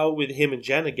start out with him and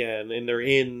Jen again, and they're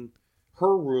in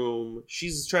her room.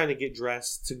 She's trying to get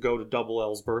dressed to go to Double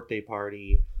L's birthday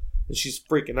party. And she's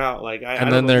freaking out. Like, I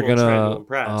don't know who I'm trying to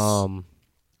impress.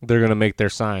 They're gonna make their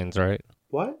signs, right?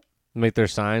 What? Make their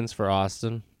signs for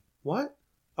Austin. What?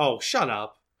 Oh, shut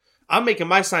up. I'm making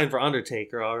my sign for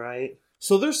Undertaker, alright?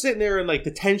 So they're sitting there and like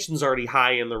the tension's already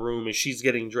high in the room as she's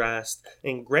getting dressed.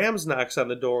 And Grams knocks on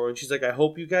the door and she's like, I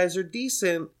hope you guys are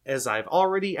decent as I've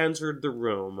already entered the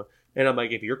room. And I'm like,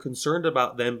 if you're concerned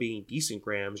about them being decent,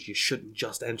 Grams, you shouldn't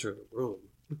just enter the room.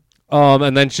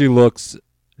 And then she looks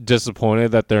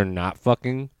disappointed that they're not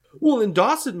fucking. Well, and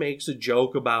Dawson makes a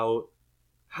joke about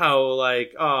how,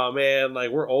 like, oh man,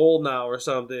 like we're old now or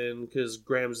something because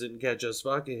Grams didn't catch us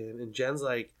fucking. And Jen's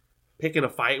like, picking a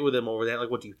fight with him over that. Like,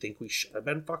 what do you think we should have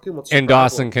been fucking? What's your And problem?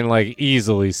 Dawson can like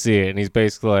easily see it, and he's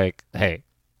basically like, "Hey,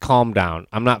 calm down.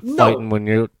 I'm not fighting when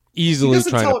you're easily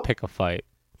trying to pick a fight."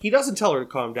 He doesn't tell her to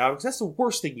calm down because that's the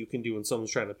worst thing you can do when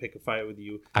someone's trying to pick a fight with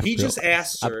you. He just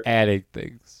asks her. I'm adding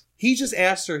things. He just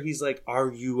asked her. He's like,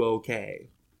 "Are you okay?"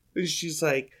 And she's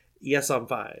like, "Yes, I'm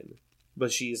fine,"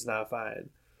 but she's not fine.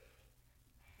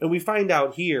 And we find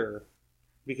out here,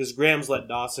 because Graham's let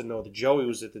Dawson know that Joey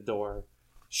was at the door,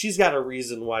 she's got a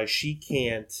reason why she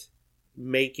can't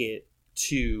make it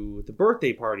to the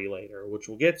birthday party later, which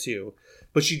we'll get to.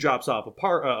 But she drops off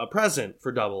a present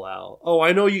for Double L. Oh,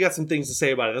 I know you got some things to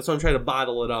say about it. That's why I'm trying to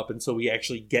bottle it up until we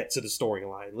actually get to the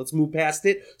storyline. Let's move past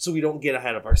it so we don't get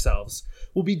ahead of ourselves.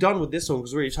 We'll be done with this one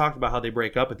because we already talked about how they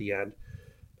break up at the end.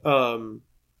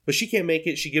 But she can't make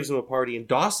it. She gives him a party. And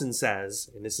Dawson says,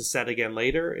 and this is said again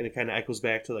later, and it kind of echoes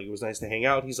back to like, it was nice to hang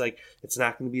out. He's like, it's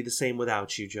not going to be the same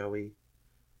without you, Joey.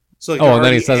 So, like, and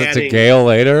then he says it to Gail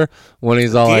later when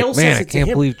he's all Gail like, man, I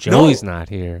can't believe Joey's not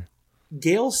here.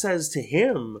 Gail says to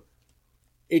him,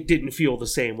 it didn't feel the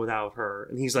same without her.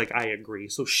 And he's like, I agree.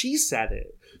 So she said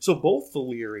it. So both the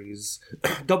Learys,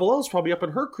 Double L's probably up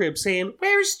in her crib saying,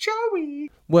 where's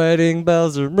Joey? Wedding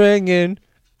bells are ringing.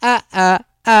 Ah, ah,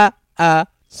 ah, ah.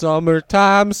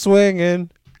 Summertime swinging.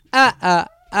 Ah, ah,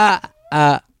 ah,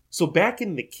 ah. So back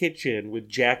in the kitchen with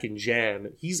Jack and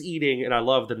Jen, he's eating, and I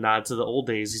love the nod to the old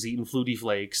days, he's eating Flutie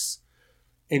Flakes.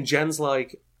 And Jen's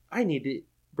like, I need to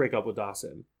break up with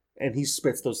Dawson. And he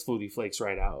spits those Flutie Flakes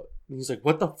right out. And he's like,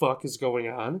 what the fuck is going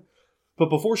on? But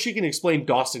before she can explain,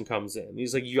 Dawson comes in.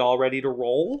 He's like, you all ready to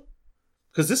roll?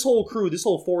 Because this whole crew, this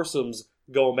whole foursome's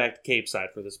going back to Cape Side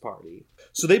for this party.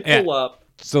 So they pull up.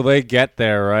 So they get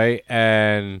there, right?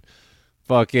 And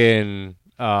fucking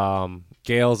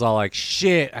Gail's all like,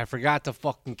 shit, I forgot the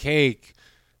fucking cake.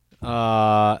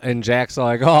 And Jack's all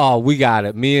like, oh, we got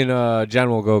it. Me and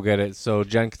Jen will go get it. So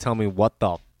Jen can tell me what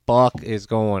the fuck is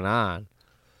going on.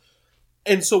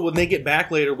 And so when they get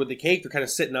back later with the cake, they're kind of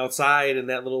sitting outside in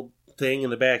that little thing in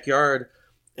the backyard.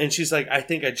 And she's like, I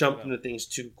think I jumped into things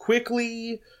too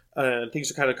quickly.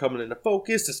 Things are kind of coming into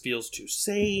focus. This feels too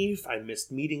safe. I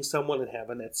missed meeting someone and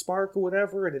having that spark or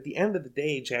whatever. And at the end of the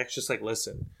day, Jack's just like,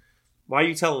 listen, why are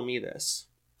you telling me this?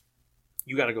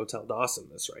 You got to go tell Dawson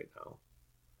this right now.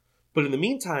 But in the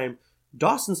meantime,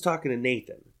 Dawson's talking to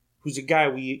Nathan, who's a guy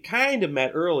we kind of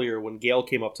met earlier when Gail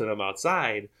came up to them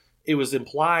outside. It was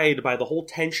implied by the whole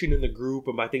tension in the group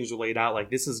and by things were laid out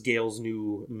like this is Gail's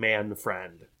new man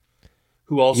friend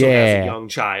who also has a young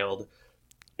child.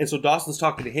 And so Dawson's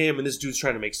talking to him and this dude's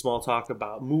trying to make small talk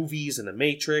about movies and the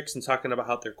Matrix and talking about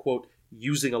how they're, quote,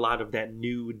 using a lot of that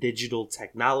new digital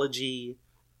technology.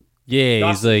 Yeah,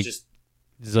 Dawson's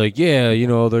he's like, yeah, you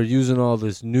know, they're using all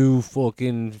this new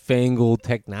fucking fangled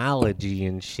technology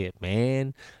and shit,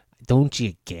 man. Don't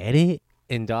you get it?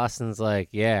 And Dawson's like,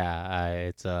 yeah,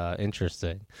 it's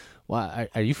interesting. Why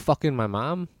are you fucking my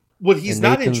mom? What he's and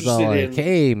not Nathan's interested all in. Like,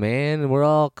 hey, man, we're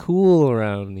all cool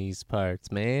around these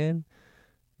parts, man.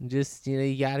 Just, you know,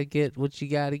 you gotta get what you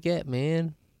gotta get,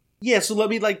 man. Yeah, so let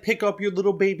me, like, pick up your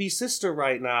little baby sister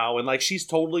right now. And, like, she's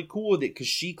totally cool with it because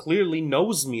she clearly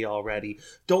knows me already.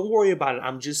 Don't worry about it.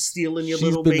 I'm just stealing your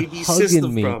little baby sister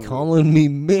from me. Calling me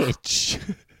Mitch.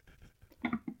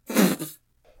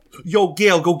 Yo,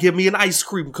 Gail, go give me an ice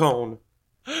cream cone.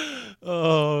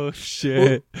 Oh,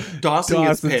 shit. Well,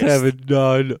 Dawson's gets pissed. Having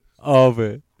none of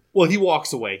it. Well, he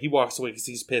walks away. He walks away because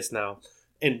he's pissed now.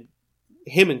 And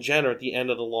him and Jen are at the end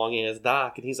of the long-ass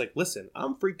dock. And he's like, listen,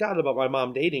 I'm freaked out about my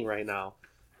mom dating right now.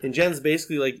 And Jen's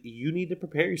basically like, you need to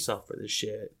prepare yourself for this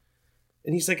shit.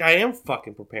 And he's like, I am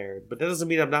fucking prepared. But that doesn't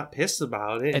mean I'm not pissed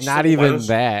about it. And not like, even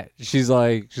that. She's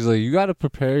like, you got to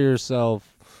prepare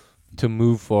yourself to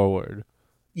move forward.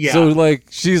 Yeah. So like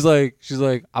she's like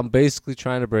I'm basically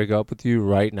trying to break up with you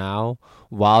right now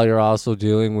while you're also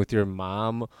dealing with your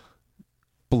mom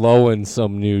blowing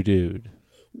some new dude.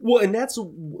 Well, and that's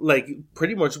like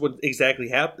pretty much what exactly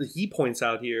happened. He points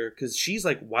out here because she's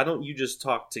like, why don't you just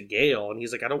talk to Gail? And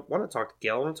he's like, I don't want to talk to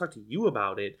Gail. I want to talk to you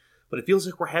about it. But it feels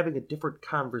like we're having a different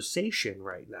conversation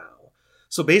right now.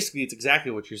 So basically it's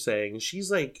exactly what you're saying.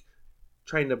 She's like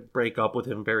trying to break up with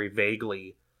him very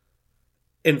vaguely.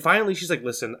 And finally, she's like,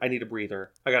 listen, I need a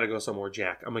breather. I got to go somewhere,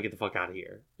 Jack. I'm going to get the fuck out of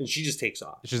here. And she just takes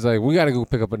off. She's like, we got to go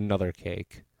pick up another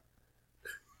cake.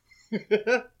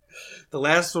 The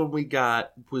last one we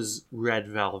got was Red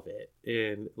Velvet.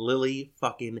 And Lily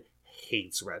fucking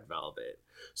hates Red Velvet.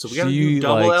 So we got to do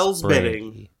Double L's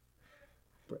bidding.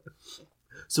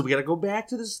 So we got to go back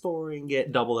to the store and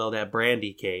get Double L that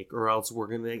brandy cake. Or else we're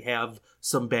going to have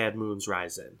some bad moons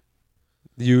rising.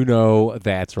 You know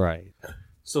that's right.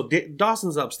 So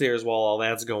Dawson's upstairs while all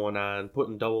that's going on,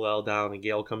 putting Double L down, and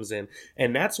Gail comes in.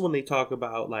 And that's when they talk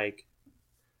about, like,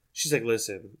 she's like,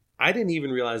 listen, I didn't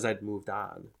even realize I'd moved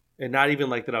on. And not even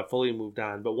like that I've fully moved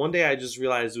on. But one day I just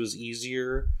realized it was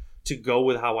easier to go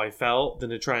with how I felt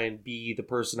than to try and be the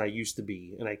person I used to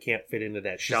be. And I can't fit into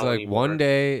that shell anymore. One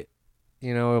day,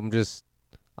 you know,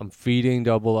 I'm feeding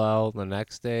Double L. The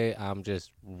next day, I'm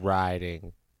just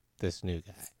riding this new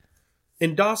guy.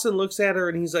 And Dawson looks at her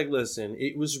and he's like, listen,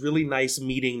 it was really nice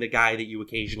meeting the guy that you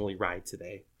occasionally ride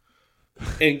today.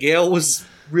 And Gail was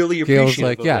really appreciative Gail's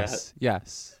like, of yes, that.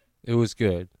 yes. It was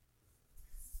good.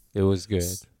 It was good.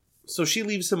 So she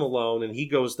leaves him alone and he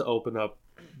goes to open up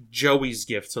Joey's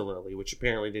gift to Lily, which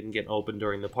apparently didn't get opened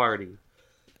during the party.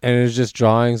 And it's just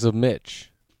drawings of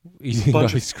Mitch eating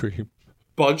ice cream.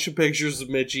 Bunch of pictures of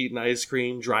Mitch eating ice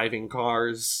cream, driving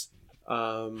cars.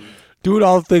 Doing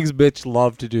all the things Mitch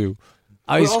loved to do.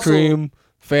 Ice cream,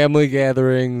 family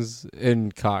gatherings,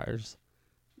 and cars.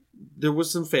 There was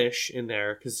some fish in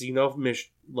there, because you know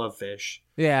Mitch loved fish.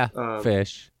 Yeah,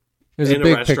 fish. There's a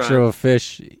big picture of a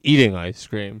fish eating ice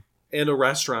cream. And a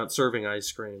restaurant serving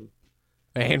ice cream.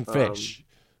 And fish.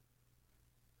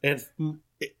 And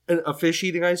a fish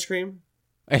eating ice cream?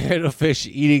 And a fish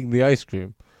eating the ice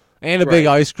cream. And a Right. big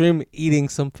ice cream eating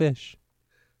some fish.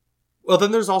 Well,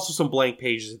 then there's also some blank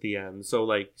pages at the end, so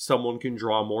like someone can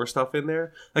draw more stuff in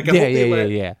there. Like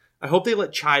I hope they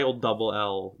let Child Double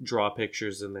L draw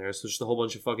pictures in there, so just a whole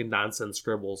bunch of fucking nonsense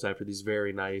scribbles after these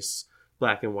very nice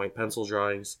black and white pencil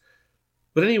drawings.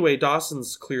 But anyway,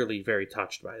 Dawson's clearly very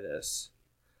touched by this.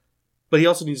 But he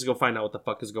also needs to go find out what the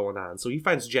fuck is going on. So he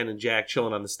finds Jen and Jack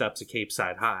chilling on the steps of Cape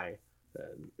Side High.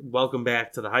 Welcome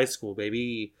back to the high school,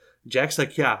 baby. Jack's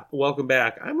like, yeah, welcome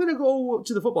back. I'm going to go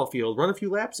to the football field, run a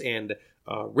few laps, and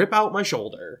rip out my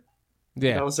shoulder.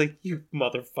 Yeah. And I was like, you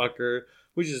motherfucker.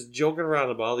 We're just joking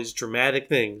around about all these dramatic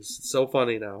things. It's so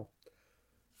funny now.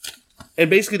 And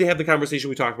basically they have the conversation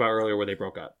we talked about earlier where they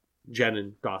broke up. Jen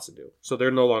and Dawson do. So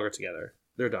they're no longer together.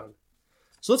 They're done.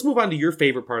 So let's move on to your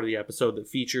favorite part of the episode that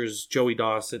features Joey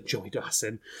Potter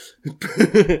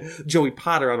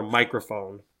on a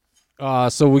microphone.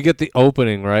 So we get the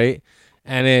opening, right?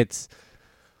 And it's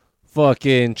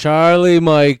fucking Charlie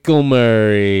Michael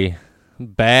Murray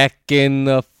back in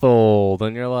the fold.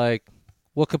 And you're like,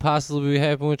 what could possibly be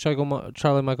happening with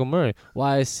Charlie Michael Murray?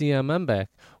 Why is CMM back?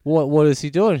 What is he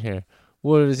doing here?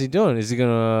 What is he doing? Is he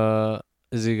gonna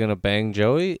bang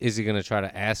Joey? Is he gonna try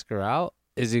to ask her out?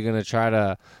 Is he gonna try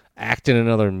to act in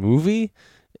another movie?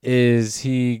 Is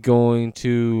he going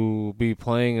to be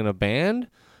playing in a band?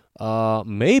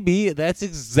 Maybe that's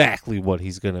exactly what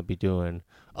he's gonna be doing.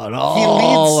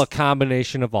 A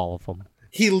combination of all of them.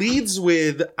 He leads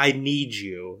with, I need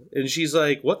you. And she's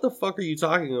like, what the fuck are you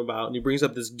talking about? And he brings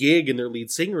up this gig and their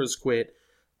lead singer has quit.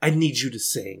 I need you to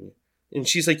sing. And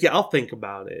she's like, yeah, I'll think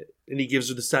about it. And he gives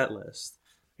her the set list.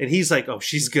 And he's like, oh,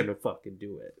 she's gonna fucking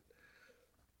do it.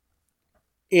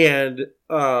 And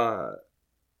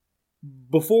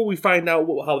before we find out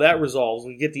how that resolves,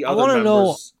 we get the other members. I want to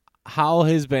know how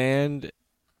his band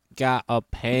got a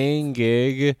paying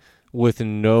gig with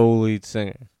no lead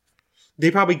singer.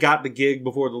 They probably got the gig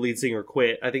before the lead singer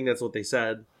quit. I think that's what they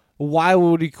said. Why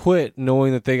would he quit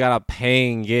knowing that they got a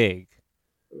paying gig?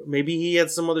 Maybe he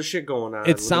had some other shit going on.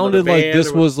 It sounded like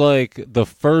this was like the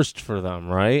first for them,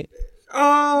 right?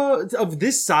 Of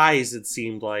this size, it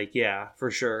seemed like, yeah, for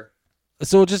sure.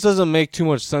 So it just doesn't make too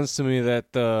much sense to me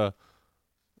that the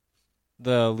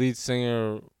lead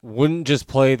singer wouldn't just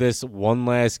play this one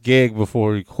last gig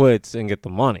before he quits and get the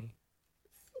money.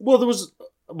 Well, there was,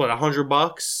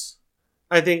 $100?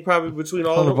 I think probably between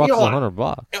all of them.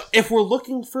 $100. If we're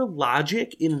looking for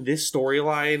logic in this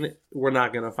storyline, we're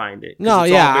not going to find it. No,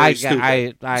 yeah, I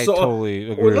totally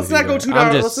agree. Let's not go too down.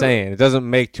 I'm just saying, it doesn't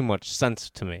make too much sense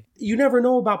to me. You never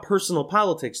know about personal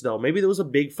politics, though. Maybe there was a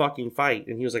big fucking fight,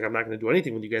 and he was like, I'm not going to do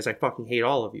anything with you guys. I fucking hate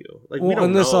all of you. Like, we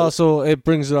don't know. This also, it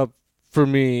brings it up for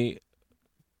me,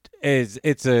 is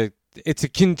it's a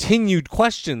continued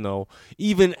question, though,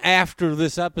 even after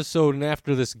this episode and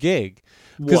after this gig.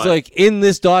 Because, like, in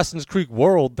this Dawson's Creek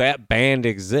world, that band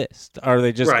exists. Are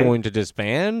they just going to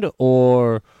disband?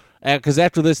 Or, because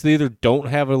after this, they either don't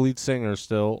have a lead singer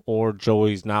still, or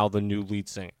Joey's now the new lead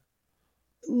singer.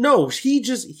 No, he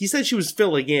said she was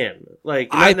filling in. Like,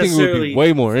 I think it would be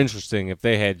way more interesting if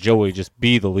they had Joey just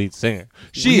be the lead singer.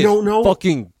 She is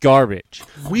fucking garbage.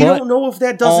 We don't know if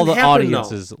that doesn't happen, all the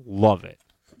audiences love it.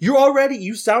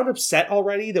 You sound upset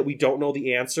already that we don't know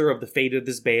the answer of the fate of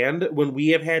this band when we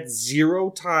have had zero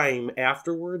time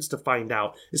afterwards to find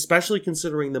out, especially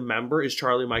considering the member is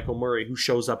Charlie Michael Murray, who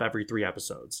shows up every 3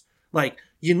 episodes. Like,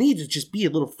 you need to just be a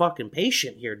little fucking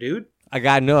patient here, dude. I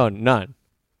got none.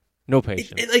 No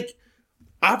patience. Like,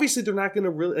 obviously they're not going to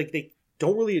really, like, they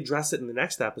don't really address it in the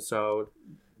next episode.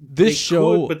 This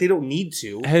show, but they don't need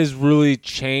to, has really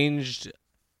changed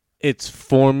its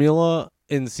formula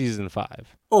in season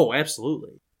 5. Oh,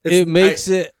 absolutely. It makes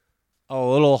it a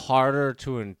little harder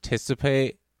to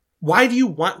anticipate. Why do you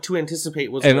want to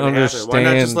anticipate what's going to happen? Why not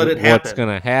Understand just let it happen? what's going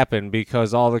to happen?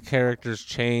 Because all the characters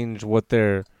change what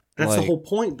they're. That's the whole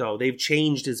point, though. They've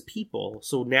changed as people,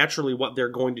 so naturally, what they're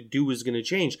going to do is going to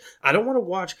change. I don't want to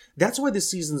watch. That's why this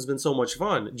season's been so much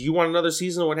fun. Do you want another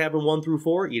season of what happened 1 through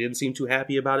 4? You didn't seem too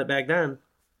happy about it back then.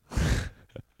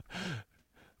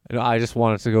 I just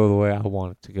want it to go the way I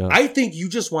want it to go. I think you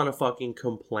just want to fucking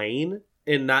complain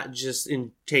and not just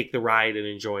take the ride and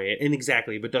enjoy it. And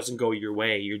exactly, if it doesn't go your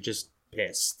way, you're just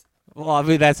pissed. Well, I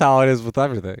mean, that's how it is with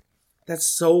everything. That's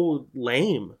so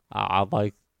lame. I'd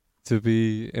like to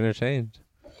be entertained.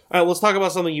 All right, let's talk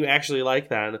about something you actually like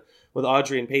then, with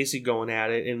Audrey and Pacey going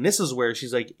at it. And this is where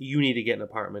she's like, you need to get an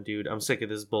apartment, dude. I'm sick of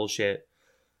this bullshit.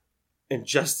 And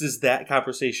just as that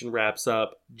conversation wraps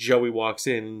up, Joey walks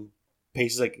in.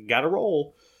 Pacey's like, gotta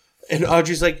roll. And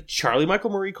Audrey's like, Charlie Michael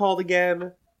Murray called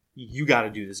again. You gotta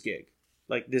do this gig.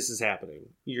 Like, this is happening.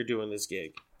 You're doing this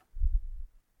gig.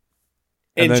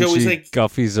 And then Joey's she like,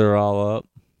 guffies her all up.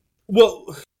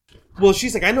 Well,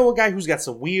 she's like, I know a guy who's got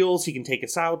some wheels. He can take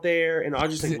us out there. And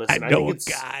Audrey's like, listen, I know think it's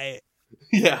a guy.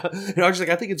 Yeah. And Audrey's like,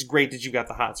 I think it's great that you got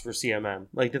the hots for CMM.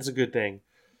 Like, that's a good thing.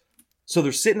 So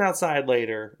they're sitting outside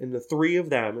later, and the three of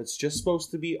them, it's just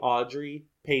supposed to be Audrey,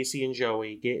 Pacey, and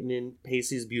Joey getting in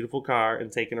Pacey's beautiful car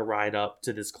and taking a ride up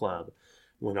to this club.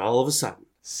 When all of a sudden,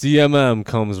 CMM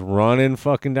comes running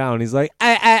fucking down. He's like,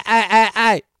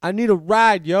 I need a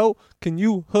ride, yo. Can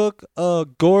you hook a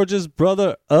gorgeous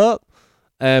brother up?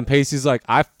 And Pacey's like,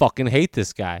 I fucking hate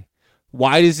this guy.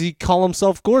 Why does he call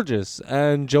himself gorgeous?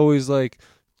 And Joey's like,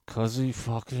 'cause he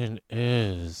fucking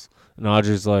is. And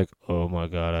Audrey's like, oh my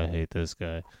God, I hate this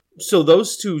guy. So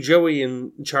those two, Joey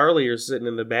and Charlie, are sitting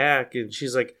in the back, and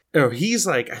she's like, or he's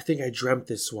like, I think I dreamt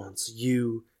this once.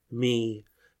 You, me,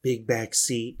 big back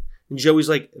seat. And Joey's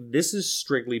like, this is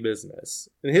strictly business.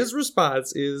 And his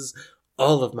response is,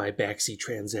 all of my backseat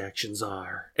transactions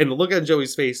are. And the look on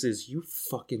Joey's face is, you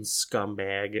fucking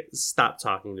scumbag. Stop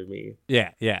talking to me.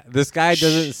 Yeah. This guy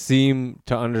doesn't seem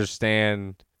to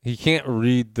understand. He can't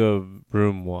read the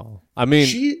room well. I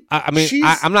mean,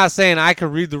 I'm not saying I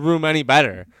could read the room any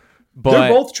better. But they're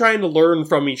both trying to learn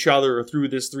from each other through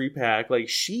this 3-pack. Like,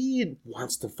 she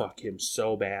wants to fuck him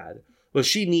so bad. But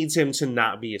she needs him to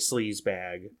not be a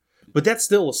sleazebag. But that's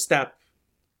still a step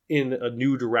in a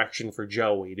new direction for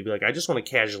Joey. To be like, I just want to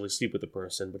casually sleep with a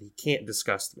person, but he can't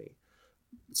disgust me.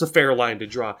 It's a fair line to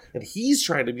draw. And he's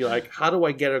trying to be like, how do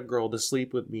I get a girl to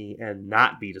sleep with me and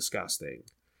not be disgusting?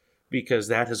 Because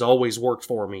that has always worked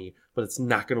for me, but it's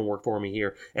not going to work for me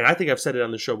here. And I think I've said it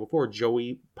on the show before,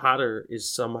 Joey Potter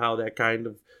is somehow that kind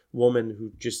of woman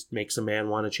who just makes a man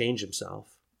want to change himself.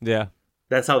 Yeah.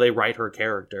 That's how they write her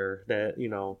character, that, you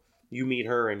know, you meet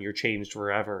her and you're changed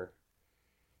forever.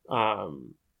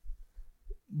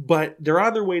 But they're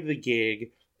on their way to the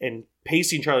gig, and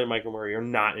Pacey and Charlie and Michael Murray are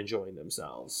not enjoying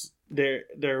themselves.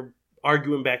 They're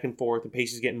arguing back and forth, and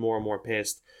Pacey's getting more and more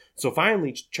pissed. So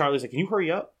finally, Charlie's like, can you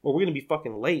hurry up, or we're going to be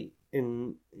fucking late?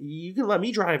 And you can let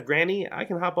me drive, Granny. I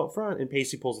can hop up front. And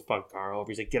Pacey pulls the fucking car over.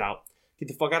 He's like, get out. Get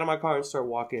the fuck out of my car and start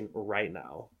walking right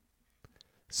now.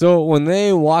 So when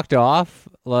they walked off,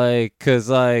 like, because,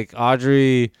 like,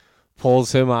 Audrey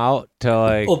pulls him out to,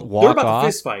 like, walk they're about off. to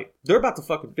fist fight. They're about to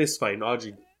fucking fist fight, and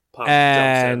Audrey jumps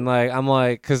And, in. like, I'm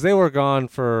like, because they were gone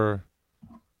for,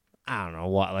 I don't know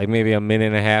what, like maybe a minute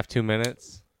and a half, 2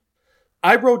 minutes.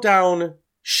 I wrote down,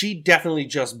 she definitely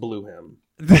just blew him.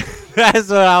 That's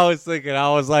what I was thinking.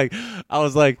 I was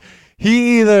like,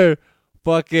 he either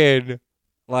fucking,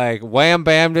 like,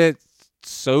 wham-bammed it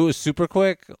so super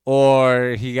quick,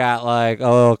 or he got, like, a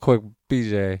little quick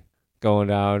BJ going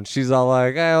down. She's all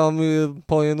like, hey, let me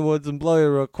pull you in the woods and blow you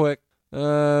real quick. We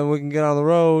can get on the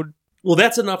road. Well,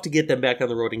 that's enough to get them back on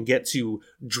the road and get to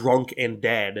Drunk and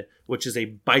Dead, which is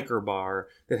a biker bar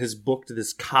that has booked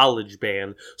this college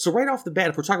band. So right off the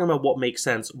bat, if we're talking about what makes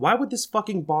sense, why would this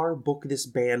fucking bar book this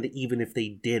band even if they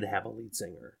did have a lead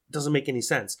singer? It doesn't make any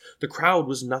sense. The crowd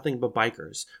was nothing but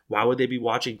bikers. Why would they be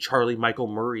watching Charlie Michael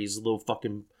Murray's little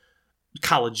fucking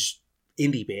college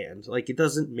indie band? Like, it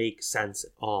doesn't make sense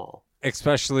at all.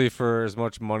 Especially for as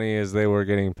much money as they were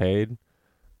getting paid.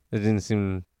 It didn't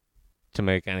seem to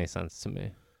make any sense to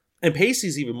me. And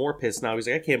Pacey's even more pissed now. He's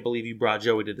like, I can't believe you brought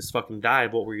Joey to this fucking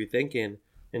dive. What were you thinking?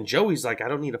 And Joey's like, I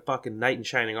don't need a fucking knight in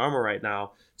shining armor right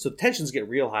now. So tensions get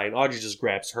real high, and Audrey just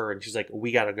grabs her, and she's like,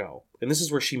 we gotta go. And this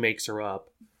is where she makes her up.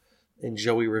 And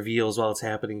Joey reveals while it's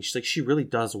happening, she's like, she really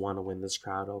does want to win this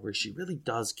crowd over. She really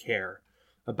does care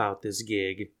about this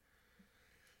gig.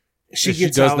 She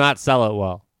does not sell it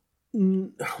well.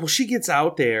 Well, she gets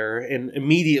out there and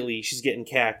immediately she's getting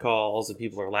catcalls and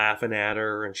people are laughing at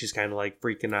her and she's kind of like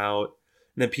freaking out.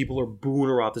 And then people are booing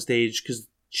her off the stage because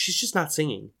she's just not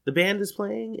singing. The band is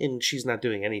playing and she's not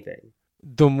doing anything.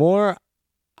 The more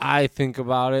I think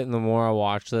about it and the more I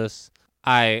watch this,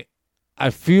 I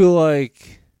feel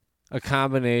like a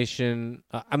combination.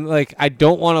 I'm like, I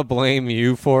don't want to blame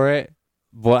you for it,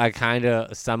 but I kind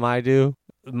of semi do.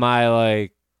 My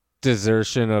like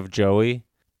desertion of Joey,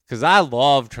 because I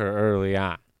loved her early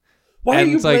on. Why and are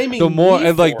you it's like blaming the more me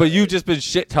and like, for but it? you've just been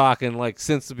shit talking like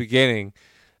since the beginning,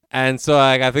 and so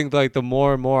like I think like the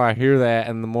more and more I hear that,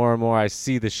 and the more and more I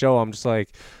see the show, I'm just like,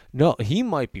 no, he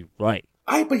might be right.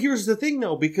 But here's the thing,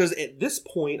 though, because at this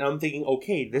point, I'm thinking,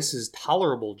 okay, this is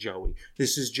tolerable Joey.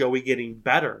 This is Joey getting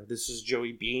better. This is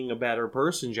Joey being a better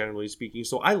person, generally speaking.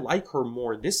 So I like her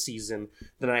more this season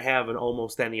than I have in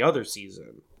almost any other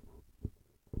season.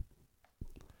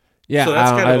 Yeah, So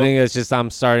that's I think it's just I'm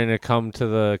starting to come to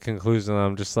the conclusion.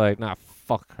 I'm just like, nah,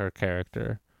 fuck her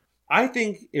character. I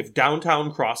think if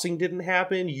Downtown Crossing didn't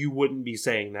happen, you wouldn't be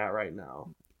saying that right now.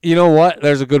 You know what?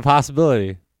 There's a good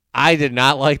possibility. I did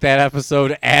not like that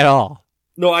episode at all.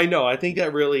 No, I know. I think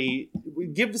that really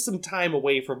give us some time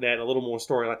away from that and a little more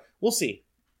storyline. We'll see.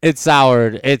 It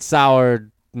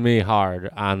soured me hard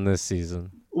on this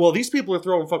season. Well, these people are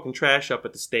throwing fucking trash up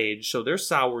at the stage, so they're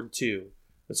soured too.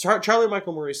 Charlie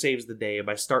Michael Murray saves the day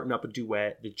by starting up a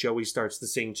duet that Joey starts to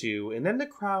sing to, and then the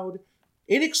crowd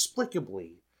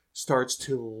inexplicably starts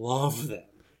to love them.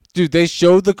 Dude, they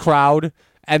showed the crowd,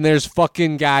 and there's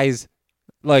fucking guys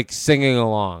like singing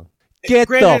along. Get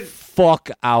the fuck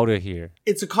out of here.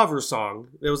 It's a cover song.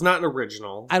 It was not an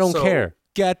original. I don't care.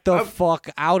 Get the fuck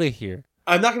out of here.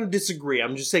 I'm not going to disagree.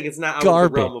 I'm just saying it's not out Garbage.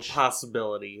 of the realm of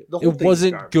possibility. The whole It thing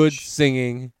wasn't is good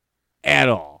singing at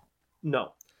all.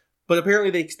 No. But apparently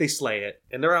they slay it.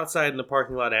 And they're outside in the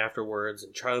parking lot afterwards.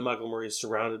 And Charlie Michael Murray is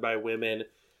surrounded by women.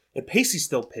 And Pacey's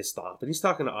still pissed off. And he's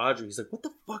talking to Audrey. He's like, what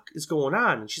the fuck is going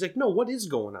on? And she's like, no, what is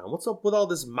going on? What's up with all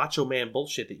this macho man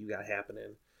bullshit that you got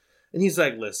happening? And he's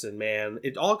like, listen, man,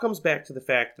 it all comes back to the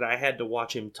fact that I had to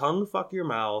watch him tongue fuck your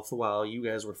mouth while you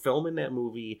guys were filming that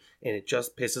movie, and it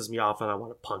just pisses me off and I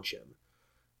want to punch him.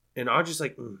 And Audrey's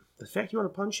like, the fact you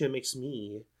want to punch him makes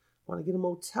me want to get a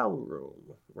motel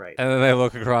room. Right. And then they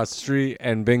look across the street,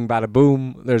 and bing, bada,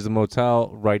 boom, there's a motel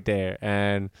right there.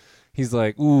 And he's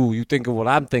like, ooh, you thinking what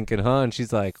I'm thinking, huh? And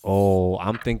she's like, oh,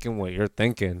 I'm thinking what you're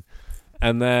thinking.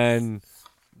 And then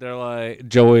they're like,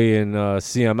 Joey and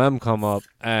CMM come up,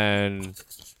 and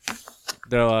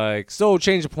they're like, so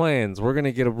change of plans. We're going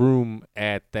to get a room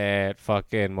at that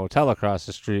fucking motel across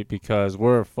the street because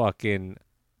we're fucking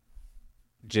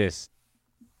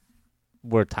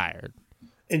we're tired.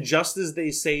 And just as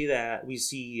they say that, we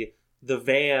see the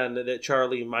van that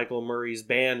Charlie Michael Murray's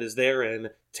band is there in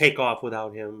take off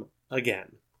without him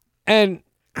again. And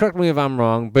correct me if I'm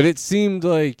wrong, but it seemed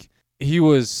like he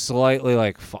was slightly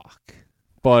like, fuck.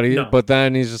 But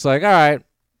then he's just like, all right.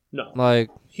 No. Like,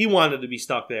 he wanted to be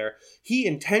stuck there. He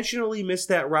intentionally missed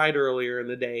that ride earlier in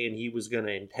the day, and he was going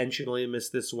to intentionally miss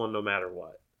this one no matter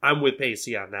what. I'm with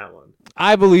Pacey on that one.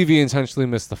 I believe he intentionally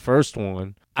missed the first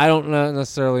one. I don't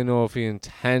necessarily know if he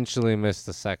intentionally missed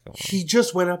the second one. He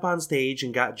just went up on stage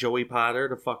and got Joey Potter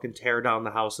to fucking tear down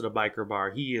the house at a biker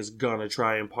bar. He is going to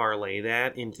try and parlay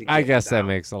that into I guess that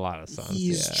makes a lot of sense.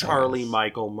 He's Charlie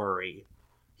Michael Murray.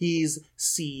 He's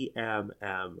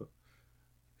CMM.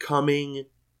 Coming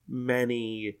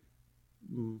many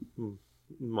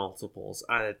multiples.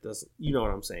 It doesn't, you know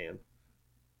what I'm saying.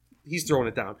 He's throwing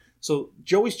it down. So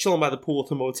Joey's chilling by the pool at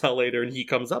the motel later, and he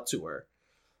comes up to her.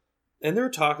 And they're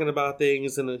talking about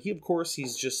things, and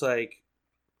he's just like,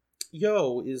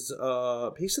 yo, is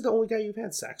Pacey the only guy you've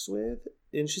had sex with?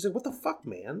 And she's like, what the fuck,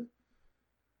 man?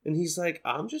 And he's like,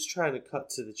 I'm just trying to cut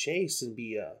to the chase and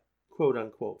be a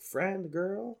quote-unquote friend,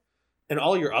 girl. And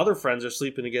all your other friends are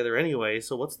sleeping together anyway,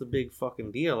 so what's the big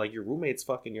fucking deal? Like, your roommate's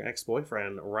fucking your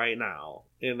ex-boyfriend right now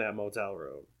in that motel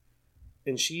room.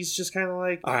 And she's just kind of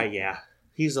like, all right, yeah,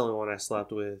 he's the only one I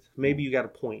slept with. Maybe you got a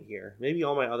point here. Maybe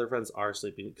all my other friends are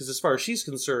sleeping. Because as far as she's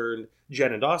concerned,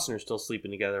 Jen and Dawson are still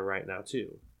sleeping together right now,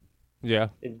 too. Yeah.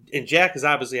 And Jack is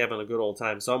obviously having a good old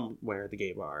time somewhere at the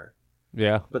gay bar.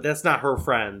 Yeah. But that's not her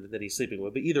friend that he's sleeping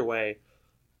with. But either way,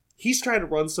 he's trying to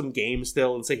run some game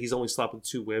still and say he's only slept with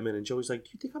 2 women. And Joey's like, do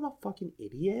you think I'm a fucking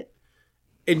idiot?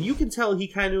 And you can tell he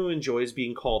kind of enjoys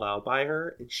being called out by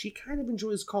her. And she kind of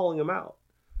enjoys calling him out.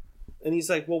 And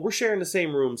he's like, well, we're sharing the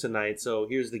same room tonight, so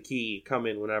here's the key. Come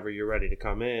in whenever you're ready to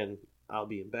come in. I'll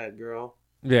be in bed, girl.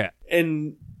 Yeah.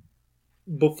 And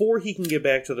before he can get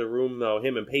back to the room, though,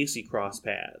 him and Pacey cross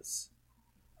paths.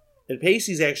 And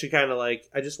Pacey's actually kind of like,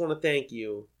 I just want to thank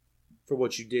you for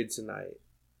what you did tonight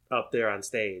up there on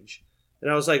stage.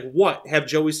 And I was like, what? Have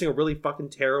Joey sing a really fucking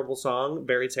terrible song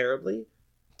very terribly?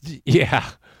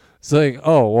 Yeah. It's like,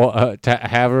 oh, well, to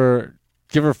have her,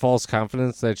 give her false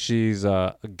confidence that she's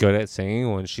good at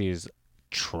singing when she's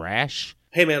trash.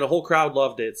 Hey, man, the whole crowd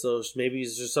loved it, so maybe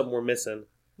it's just something we're missing.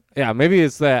 Yeah, maybe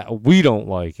it's that we don't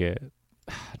like it.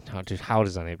 No, dude, how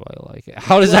does anybody like it?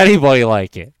 How does anybody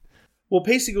like it? Well,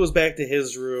 Pacey goes back to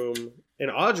his room,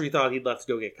 and Audrey thought he'd left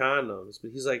to go get condoms,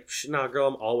 but he's like, nah, girl,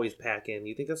 I'm always packing.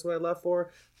 You think that's what I left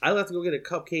for? I left to go get a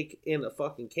cupcake and a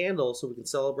fucking candle so we can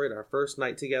celebrate our first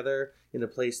night together in a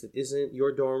place that isn't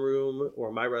your dorm room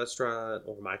or my restaurant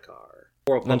or my car.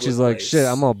 Or a public And she's like, place. shit,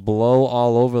 I'm going to blow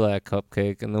all over that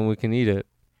cupcake, and then we can eat it.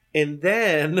 And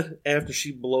then, after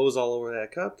she blows all over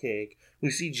that cupcake, we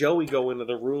see Joey go into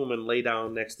the room and lay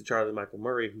down next to Charlie Michael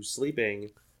Murray, who's sleeping,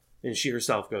 and she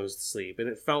herself goes to sleep. And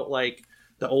it felt like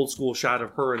the old school shot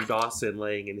of her and Dawson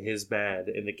laying in his bed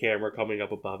and the camera coming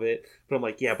up above it. But I'm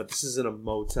like, yeah, but this isn't a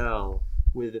motel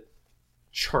with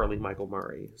Charlie Michael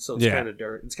Murray. So it's kind of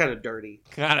dirty. It's kind of dirty.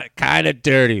 Kind of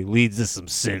dirty. Leads to some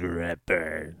cigarette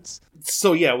burns.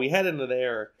 So yeah, we head into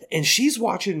there, and she's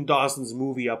watching Dawson's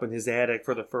movie up in his attic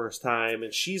for the first time,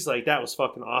 and she's like, that was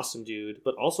fucking awesome, dude.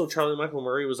 But also Charlie Michael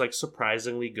Murray was like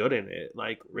surprisingly good in it.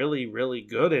 Like really, really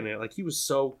good in it. Like he was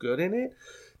so good in it.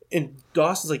 And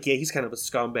Dawson's like, yeah, he's kind of a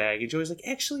scumbag. And Joey's like,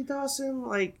 actually, Dawson,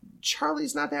 like,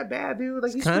 Charlie's not that bad, dude.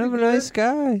 Like, he's kind of a nice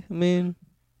guy. I mean...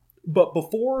 But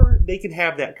before they can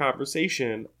have that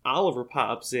conversation, Oliver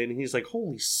pops in and he's like,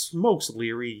 holy smokes,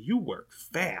 Leary, you work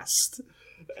fast.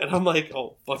 And I'm like,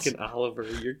 oh, fucking Oliver,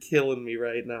 you're killing me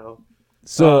right now.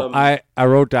 So I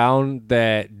wrote down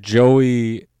that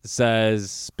Joey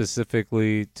says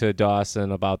specifically to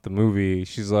Dawson about the movie,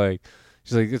 she's like,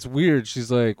 it's weird.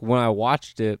 She's like, when I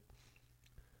watched it,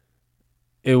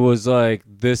 it was like,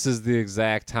 this is the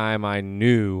exact time I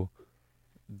knew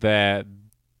that,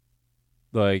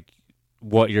 like,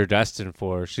 what you're destined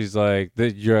for. She's like,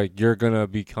 that you're gonna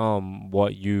become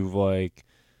what you've like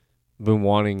been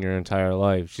wanting your entire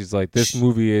life. She's like, this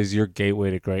movie is your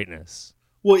gateway to greatness.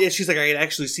 Well, yeah, she's like, I can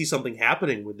actually see something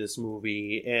happening with this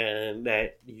movie, and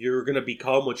that you're gonna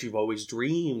become what you've always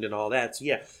dreamed, and all that. So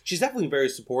yeah, she's definitely very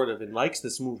supportive and likes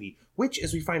this movie, which,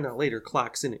 as we find out later,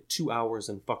 clocks in at 2 hours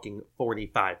and fucking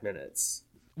 45 minutes.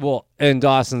 Well, and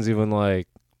Dawson's even like,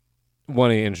 when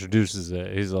he introduces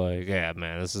it, he's like, yeah,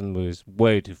 man, this movie's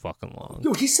way too fucking long.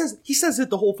 Yo, he says it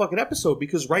the whole fucking episode,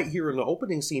 because right here in the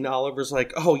opening scene, Oliver's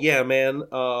like, oh yeah, man,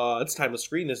 it's time to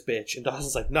screen this bitch. And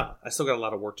Dawson's like, nah, I still got a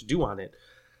lot of work to do on it.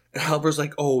 And Oliver's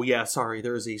like, oh yeah, sorry,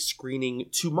 there's a screening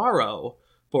tomorrow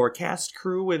for cast,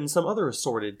 crew, and some other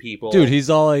assorted people. Dude, he's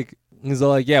all like,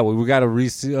 yeah, we got to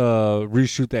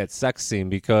reshoot that sex scene,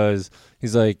 because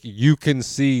he's like, you can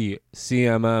see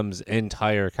CMM's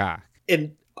entire cock.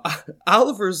 And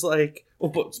Oliver's like,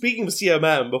 well, but speaking of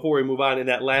CMM, before we move on, in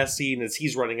that last scene as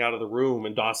he's running out of the room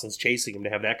and Dawson's chasing him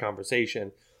to have that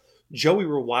conversation, Joey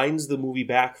rewinds the movie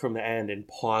back from the end and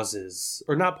pauses,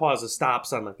 or not pauses,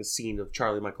 stops on like a scene of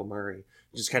Charlie Michael Murray,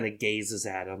 just kind of gazes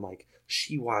at him like,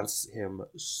 she wants him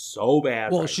so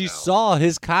bad. Well, she saw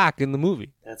his cock in the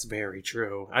movie. That's very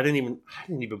true. I didn't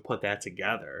even put that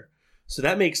together. So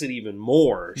that makes it even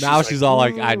more. Now she's all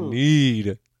like, I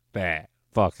need that.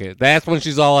 Fuck it. That's when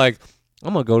she's all like,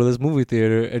 I'm going to go to this movie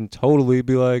theater and totally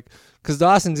be like, because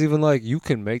Dawson's even like, you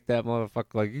can make that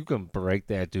motherfucker, like, you can break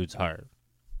that dude's heart.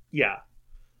 Yeah.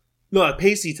 No,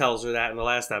 Pacey tells her that in the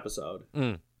last episode.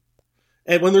 And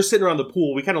when they're sitting around the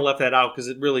pool, we kind of left that out because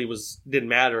it really didn't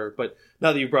matter. But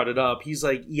now that you brought it up, he's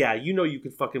like, yeah, you know you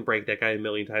could fucking break that guy a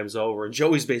million times over. And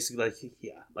Joey's basically like,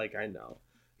 yeah, like, I know.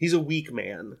 He's a weak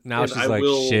man. Now she's like,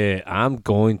 shit, I'm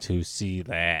going to see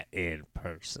that in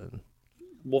person.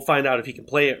 We'll find out if he can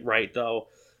play it right, though.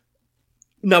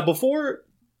 Now, before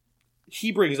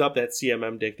he brings up that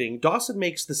CMM dick thing, Dawson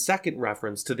makes the second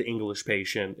reference to the English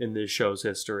Patient in this show's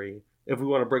history. If we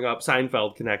want to bring up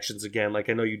Seinfeld connections again, like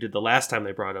I know you did the last time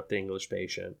they brought up the English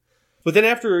Patient. But then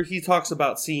after he talks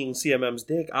about seeing CMM's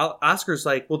dick, Oscar's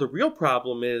like, well, the real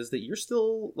problem is that you're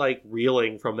still, like,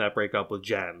 reeling from that breakup with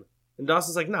Jen. And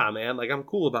Dawson's like, nah, man, like, I'm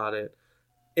cool about it.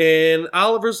 And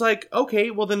Oliver's like, okay,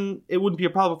 well then it wouldn't be a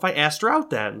problem if I asked her out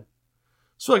then.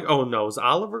 So like, oh no, is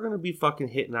Oliver going to be fucking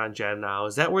hitting on Jen now?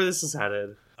 Is that where this is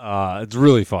headed? It's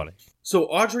really funny. So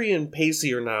Audrey and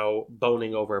Pacey are now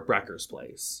boning over at Brecker's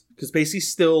place. Because Pacey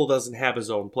still doesn't have his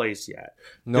own place yet.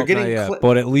 Nope, not yet.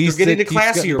 But at least it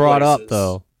keeps getting brought up,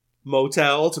 though.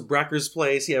 motel to Brecker's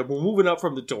place. Yeah, we're moving up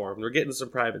from the dorm. We're getting some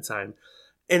private time.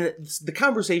 And the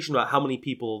conversation about how many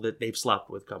people that they've slept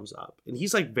with comes up. And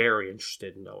he's like very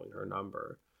interested in knowing her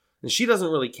number. And she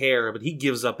doesn't really care, but he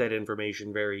gives up that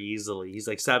information very easily. He's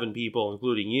like 7 people,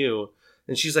 including you.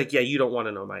 And she's like, yeah, you don't want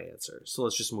to know my answer. So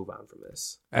let's just move on from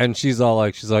this. And she's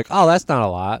like, oh, that's not a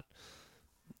lot.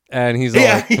 And he's all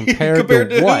like, compared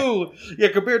to what? Who? Yeah,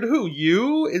 compared to who?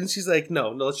 You? And she's like, no,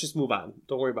 let's just move on.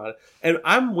 Don't worry about it. And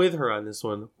I'm with her on this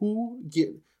one. Who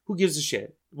gives a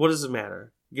shit? What does it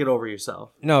matter? Get over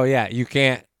yourself. No, yeah, you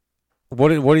can't.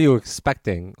 What are you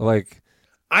expecting? Like,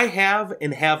 I have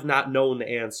and have not known the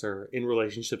answer in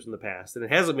relationships in the past, and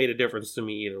it hasn't made a difference to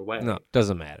me either way. No,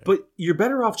 doesn't matter. But you're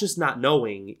better off just not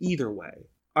knowing either way.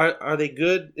 Are they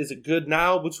good? Is it good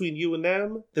now between you and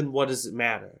them? Then what does it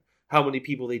matter? How many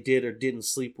people they did or didn't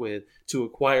sleep with to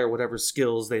acquire whatever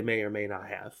skills they may or may not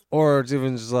have. Or it's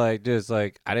even just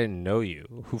like, I didn't know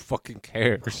you. Who fucking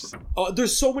cares? Oh,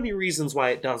 there's so many reasons why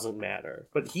it doesn't matter.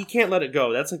 But he can't let it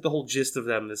go. That's like the whole gist of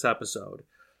them this episode.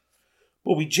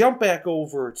 But we jump back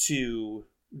over to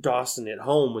Dawson at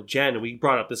home with Jen. And we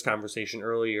brought up this conversation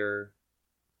earlier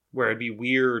where it'd be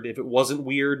weird if it wasn't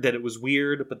weird that it was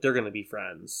weird. But they're going to be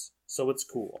friends. So it's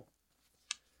cool.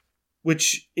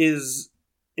 Which is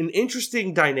an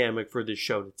interesting dynamic for this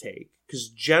show to take, because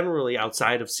generally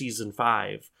outside of season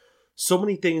 5, so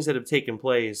many things that have taken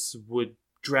place would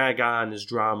drag on as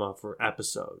drama for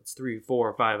episodes, 3,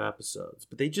 4, 5 episodes,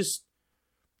 but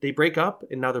they break up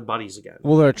and now they're buddies again.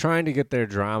 Well, they're trying to get their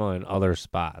drama in other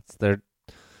spots. They're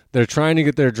trying to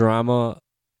get their drama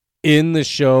in the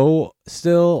show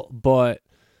still, but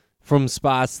from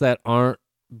spots that aren't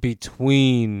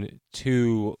between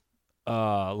two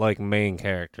like main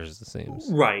characters, it seems.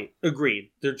 Right,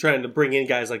 agreed. They're trying to bring in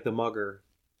guys like the Mugger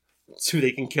so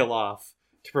they can kill off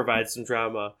to provide some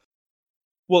drama.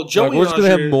 Well, Joey, like, we're just gonna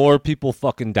have more people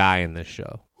fucking die in this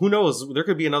show. Who knows? There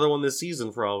could be another one this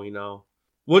season for all we know.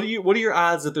 What are your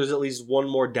odds that there's at least one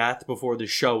more death before the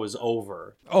show is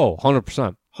over? Oh,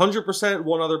 100%. 100%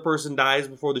 one other person dies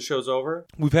before the show's over?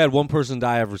 We've had one person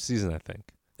die every season, I think.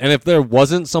 And if there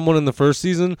wasn't someone in the first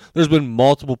season, there's been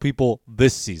multiple people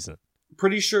this season.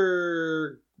 Pretty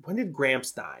sure... When did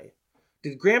Gramps die?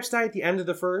 Did Gramps die at the end of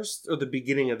the first or the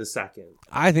beginning of the second?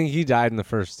 I think he died in the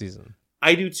first season.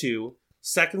 I do too.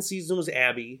 Second season was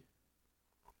Abby.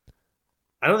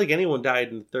 I don't think anyone died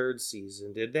in the third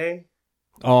season, did they?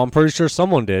 Oh, I'm pretty sure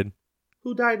someone did.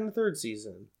 Who died in the third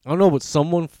season? I don't know, but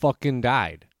someone fucking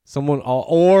died.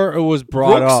 Or it was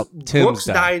brought up. Tim's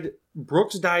died.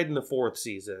 Brooks died in the fourth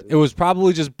season. It was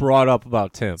probably just brought up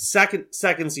about Tim.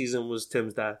 Second season was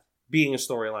Tim's death being a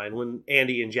storyline when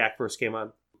Andy and Jack first came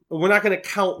on. We're not going to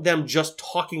count them just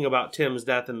talking about Tim's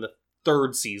death in the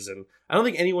third season. I don't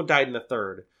think anyone died in the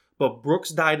third, but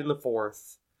Brooks died in the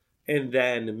fourth, and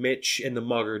then Mitch and the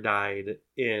Mugger died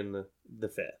in the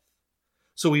fifth.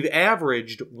 So we've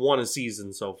averaged one a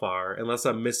season so far, unless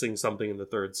I'm missing something in the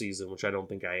third season, which I don't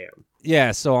think I am.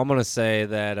 Yeah, so I'm going to say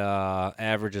that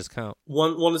averages count.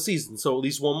 One a season, so at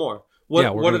least one more. What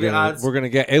are the odds? We're going to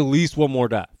get at least one more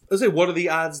death. Let's say, what are the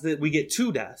odds that we get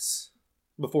 2 deaths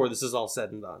before this is all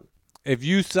said and done? If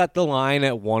you set the line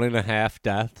at 1.5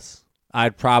 deaths,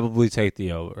 I'd probably take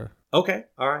the over. Okay,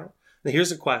 all right. Now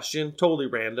here's a question, totally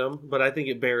random, but I think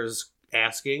it bears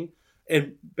asking.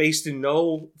 And based in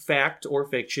no fact or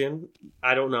fiction,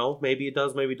 I don't know, maybe it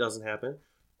does, maybe it doesn't happen.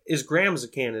 Is Grams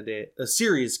a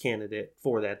serious candidate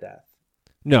for that death?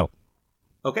 No.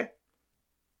 Okay.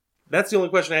 That's the only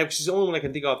question I have, because she's the only one I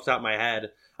can think off the top of my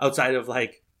head, outside of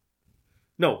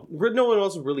no one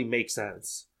else would really make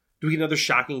sense. Do we get another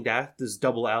shocking death? Does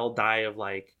Double L die of,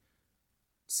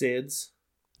 SIDS?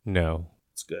 No.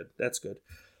 That's good.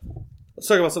 Let's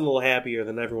talk about something a little happier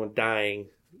than everyone dying.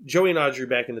 Joey and Audrey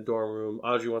back in the dorm room.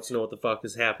 Audrey wants to know what the fuck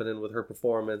is happening with her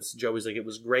performance. Joey's like, it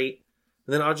was great.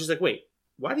 And then Audrey's like, wait,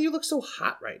 why do you look so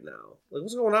hot right now?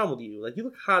 What's going on with you? You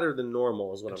look hotter than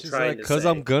normal is what I'm trying to say. Because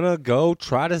I'm going to go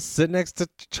try to sit next to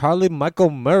Charlie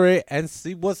Michael Murray and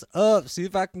see what's up. See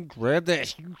if I can grab that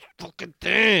huge fucking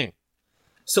thing.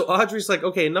 So Audrey's like,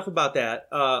 okay, enough about that.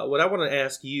 What I want to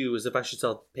ask you is if I should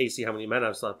tell Pacey how many men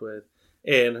I've slept with.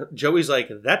 And Joey's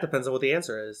like, that depends on what the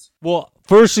answer is. Well,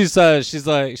 first she says, she's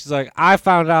like, I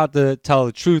found out that tell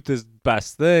the truth is the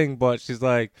best thing, but she's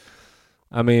like,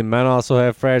 I mean, men also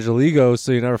have fragile egos,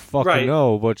 so you never fucking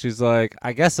know. But she's like,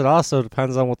 I guess it also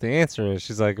depends on what the answer is.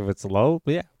 She's like, if it's low,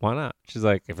 yeah, why not? She's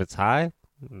like, if it's high,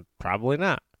 probably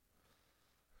not.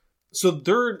 So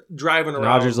they're driving around.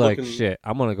 Roger's like, shit,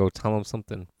 I'm going to go tell him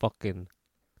something fucking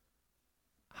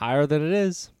higher than it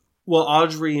is. Well,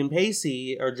 Audrey and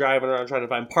Pacey are driving around trying to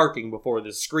find parking before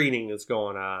this screening that's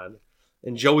going on.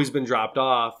 And Joey's been dropped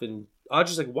off, and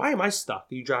Audrey's like, why am I stuck?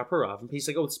 You drop her off. And Pacey's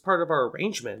like, oh, it's part of our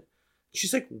arrangement.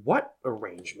 She's like, what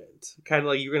arrangement? Kind of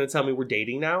like, you're going to tell me we're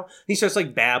dating now? And he starts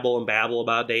like babble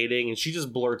about dating, and she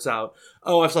just blurts out,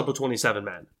 oh, I've slept with 27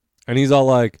 men. And he's all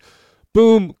like,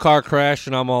 boom, car crash.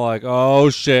 And I'm all like, oh,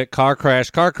 shit, car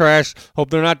crash. Hope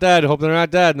they're not dead.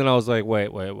 And then I was like,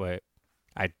 wait.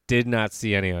 I did not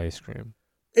see any ice cream.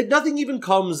 Nothing even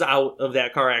comes out of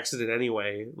that car accident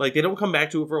anyway. Like, they don't come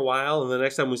back to it for a while, and the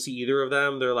next time we see either of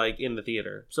them, they're, like, in the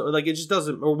theater. So, like, it just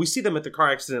doesn't... Or we see them at the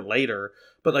car accident later,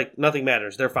 but, like, nothing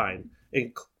matters. They're fine.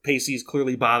 And Pacey's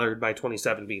clearly bothered by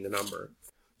 27 being the number.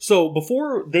 So,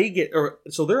 before they get...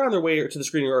 So, they're on their way to the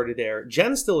screening already there.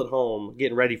 Jen's still at home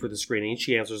getting ready for the screening.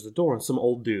 She answers the door, and some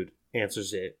old dude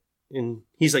answers it. And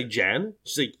he's like, Jen?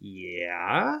 She's like,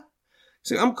 yeah?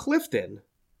 He's like, I'm Clifton.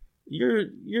 Your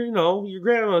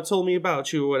grandma told me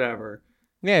about you or whatever.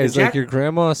 Yeah, he's like, your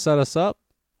grandma set us up.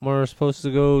 We're supposed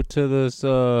to go to this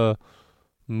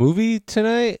movie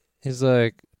tonight. He's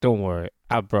like, don't worry,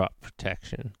 I brought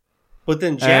protection. But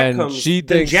then Jack comes. She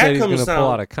thinks that he's going to pull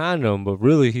out a condom, but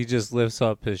really he just lifts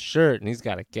up his shirt and he's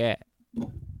got a gat.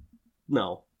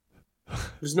 No.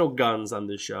 There's no guns on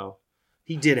this show.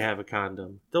 He did have a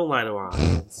condom. Don't lie to our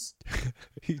audience.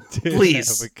 He did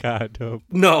have a condom.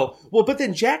 No. Well, but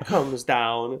then Jack comes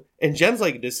down, and Jen's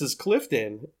like, this is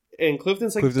Clifton. And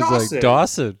Clifton's like,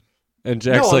 Dawson. And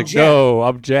Jack's no,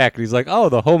 I'm Jack. And he's like, oh,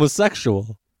 the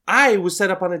homosexual. I was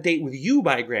set up on a date with you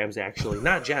by Grams, actually,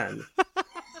 not Jen.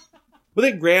 But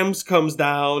then Grams comes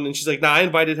down, and she's like, I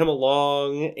invited him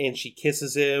along, and she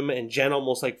kisses him, and Jen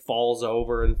almost, like, falls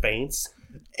over and faints.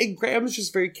 And Grams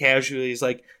just very casually is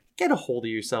like, get a hold of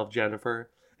yourself,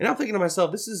 Jennifer. And I'm thinking to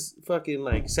myself, this is fucking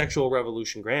like sexual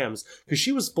revolution Grams, because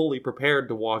she was fully prepared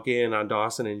to walk in on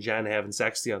Dawson and Jen having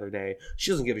sex the other day.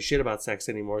 She doesn't give a shit about sex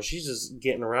anymore. She's just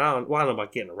getting around. Well, I don't know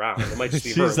about getting around. It might just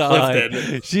be her and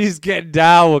Clifton. She's getting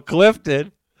down with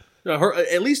Clifton. No,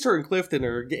 at least her and Clifton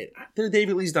they've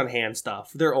at least done hand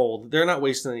stuff. They're old. They're not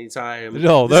wasting any time.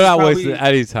 No, they're not wasting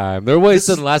any time. They're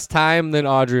wasting less time than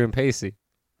Audrey and Pacey.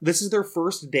 This is their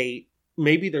first date.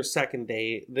 Maybe their second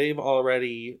date. They've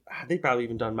probably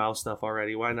even done mouth stuff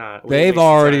already. Why not? They've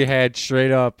already had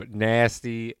straight up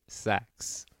nasty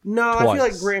sex. No,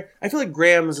 twice. I feel like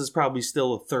Grams is probably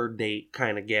still a third date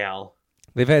kind of gal.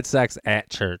 They've had sex at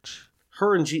church.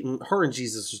 Her and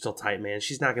Jesus are still tight, man.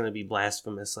 She's not going to be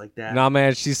blasphemous like that. No,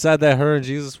 man. She said that her and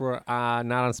Jesus were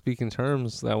not on speaking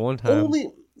terms that one time.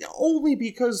 Only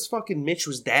because fucking Mitch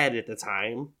was dead at the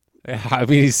time. I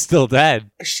mean, he's still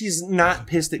dead. She's not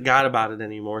pissed at God about it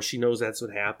anymore. She knows that's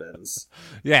what happens.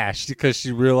 Yeah, because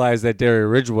she realized that Derry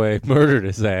Ridgway murdered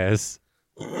his ass.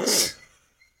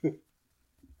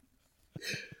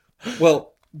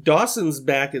 Well, Dawson's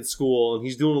back at school, and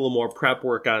he's doing a little more prep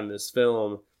work on this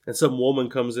film. And some woman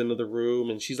comes into the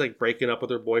room, and she's like breaking up with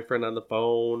her boyfriend on the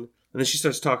phone. And then she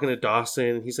starts talking to Dawson,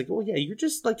 and he's like, oh yeah, you're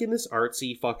just like in this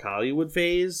artsy fuck Hollywood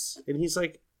phase. And he's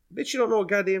like, bitch, you don't know a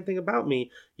goddamn thing about me.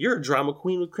 You're a drama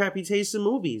queen with crappy taste in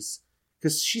movies.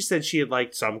 Because she said she had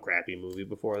liked some crappy movie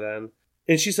before then.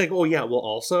 And she's like, oh yeah, well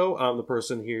also, I'm the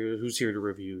person here who's here to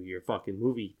review your fucking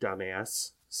movie,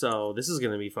 dumbass. So this is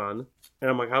going to be fun. And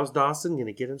I'm like, how's Dawson going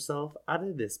to get himself out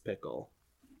of this pickle?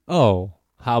 Oh,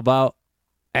 how about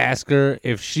ask her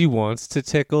if she wants to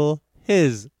tickle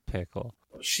his pickle?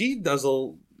 She does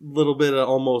a little bit of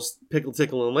almost pickle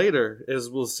tickling later, as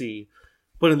we'll see.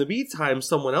 But in the meantime,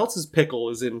 someone else's pickle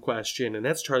is in question, and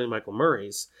that's Charlie Michael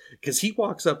Murray's. Because he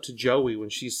walks up to Joey when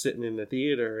she's sitting in the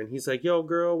theater, and he's like, yo,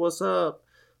 girl, what's up?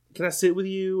 Can I sit with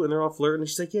you? And they're all flirting, and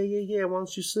she's like, yeah, why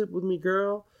don't you sit with me,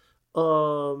 girl?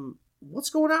 What's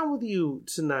going on with you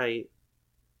tonight?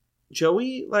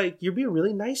 Joey, like, you're being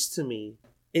really nice to me.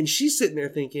 And she's sitting there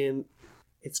thinking,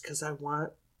 it's because I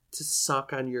want to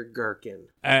suck on your gherkin.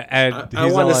 And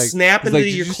I want to snap into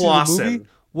your clawson.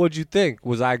 What'd you think?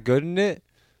 Was I good in it?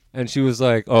 And she was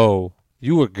like, oh,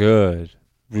 you were good.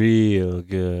 Real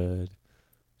good.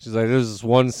 She's like, there's this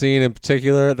one scene in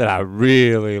particular that I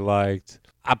really liked.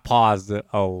 I paused it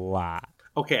a lot.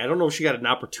 Okay, I don't know if she got an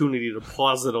opportunity to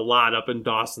pause it a lot up in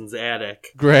Dawson's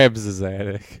attic. Grabs his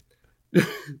attic.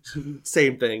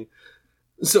 Same thing.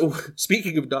 So,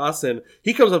 speaking of Dawson,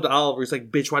 he comes up to Oliver. He's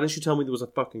like, bitch, why didn't you tell me there was a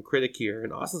fucking critic here?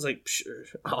 And Austin's like,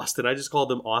 Austin. I just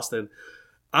called him Austin.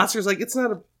 Oscar's like, it's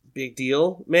not a big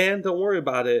deal, man. Don't worry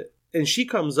about it. And she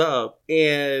comes up,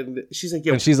 and she's like,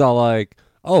 yo. And she's all like,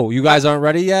 oh, you guys aren't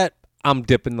ready yet? I'm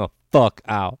dipping the fuck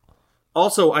out.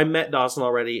 Also, I met Dawson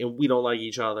already, and we don't like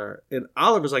each other. And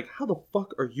Oliver's like, how the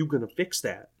fuck are you going to fix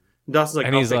that? And Dawson's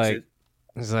like, I'll fix it.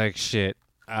 He's like, shit,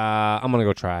 I'm going to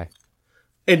go try.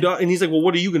 And he's like, well,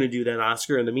 what are you going to do then,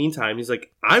 Oscar, in the meantime? He's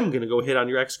like, I'm going to go hit on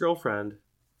your ex-girlfriend.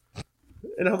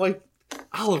 And I'm like,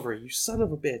 Oliver, you son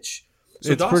of a bitch.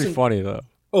 So it's Dawson, pretty funny, though.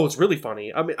 Oh, it's really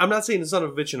funny. I mean, I'm not saying the son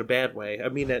of a bitch in a bad way. I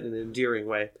mean that in an endearing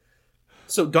way.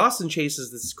 So Dawson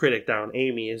chases this critic down.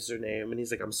 Amy is her name. And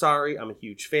he's like, I'm sorry. I'm a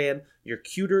huge fan. You're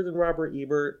cuter than Robert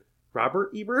Ebert.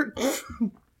 Robert Ebert?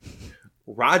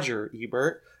 Roger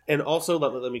Ebert. And also,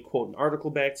 let me quote an article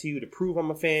back to you to prove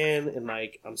I'm a fan. And,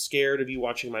 like, I'm scared of you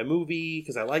watching my movie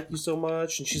because I like you so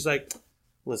much. And she's like,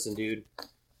 listen, dude,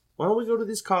 why don't we go to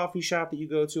this coffee shop that you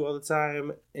go to all the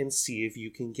time and see if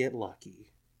you can get lucky?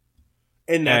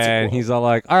 And that's and he's all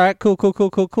like, all right, cool.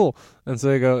 And so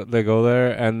they go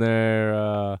there,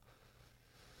 and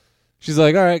she's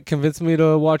like, all right, convince me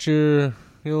to watch your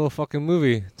little fucking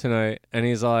movie tonight. And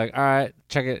he's all like, all right,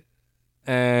 check it.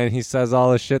 And he says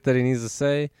all the shit that he needs to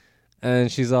say.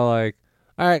 And she's all like,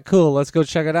 all right, cool, let's go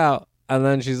check it out. And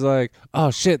then she's like,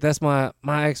 oh shit, that's my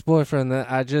ex-boyfriend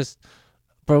that I just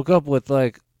broke up with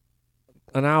like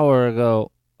an hour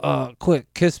ago.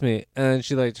 Quick, kiss me. And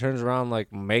she like turns around,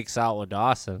 like makes out with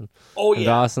Dawson. Oh, and yeah.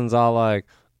 Dawson's all like,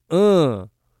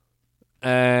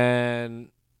 and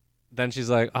then she's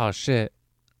like, oh shit.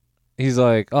 He's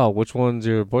like, oh, which one's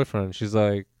your boyfriend? She's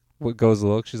like, what goes to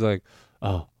look? She's like,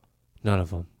 oh, none of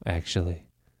them, actually.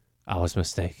 I was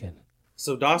mistaken.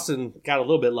 So Dawson got a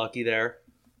little bit lucky there.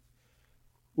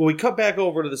 Well, we cut back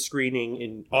over to the screening,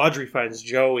 and Audrey finds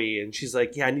Joey, and she's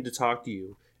like, yeah, I need to talk to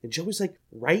you. And Joey's like,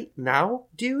 right now?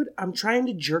 Dude, I'm trying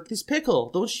to jerk this pickle.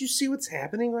 Don't you see what's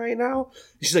happening right now?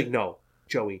 And she's like, no,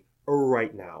 Joey,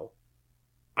 right now.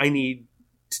 I need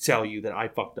to tell you that I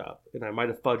fucked up, and I might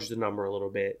have fudged the number a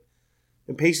little bit.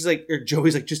 And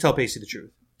Joey's like, just tell Pacey the truth.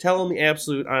 Tell him the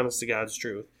absolute, honest to God's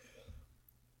truth.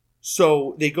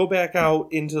 So they go back out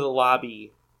into the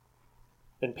lobby,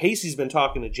 and Pacey's been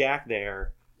talking to Jack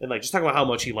there, and like just talking about how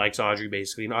much he likes Audrey,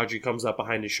 basically. And Audrey comes up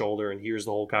behind his shoulder and hears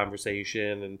the whole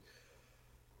conversation, and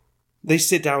they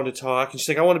sit down to talk. And she's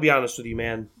like, I want to be honest with you,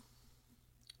 man.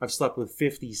 I've slept with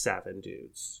 57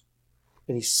 dudes.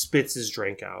 And he spits his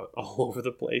drink out all over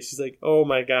the place. He's like, oh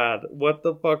my God, what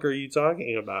the fuck are you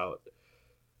talking about?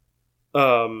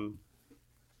 And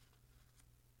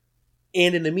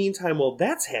in the meantime, while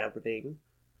that's happening,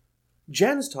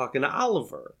 Jen's talking to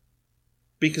Oliver.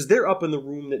 Because they're up in the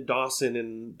room that Dawson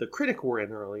and the critic were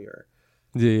in earlier.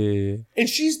 Yeah. And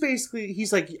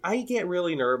he's like, I get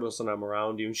really nervous when I'm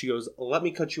around you. And she goes, let me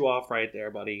cut you off right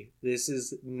there, buddy. This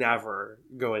is never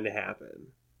going to happen.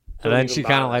 And then she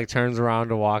kind of like turns around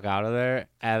to walk out of there.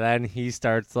 And then he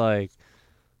starts like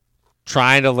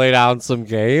trying to lay down some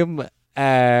game.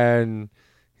 And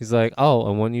he's like, oh,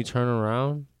 and when you turn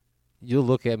around, you'll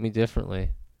look at me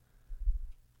differently.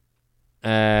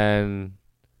 And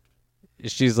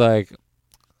she's like,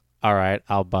 all right,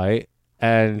 I'll bite.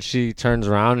 And she turns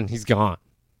around and he's gone.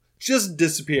 Just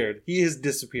disappeared. He has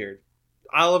disappeared.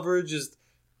 Oliver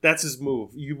that's his move.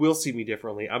 You will see me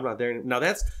differently. I'm not there. Now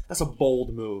that's a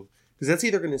bold move. Because that's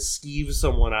either going to skeeve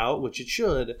someone out, which it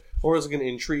should, or it's going to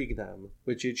intrigue them,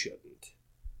 which it shouldn't.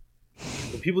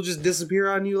 When people just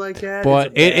disappear on you like that,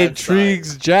 but it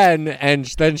intrigues Jen, and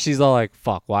then she's all like,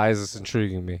 fuck, why is this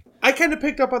intriguing me? I kind of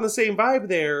picked up on the same vibe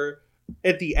there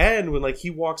at the end when like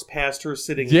he walks past her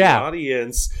sitting in the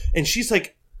audience, and she's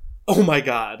like, oh my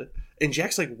God. And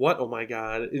Jack's like, what? Oh my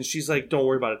God. And she's like, don't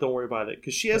worry about it.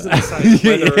 Because she hasn't decided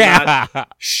whether or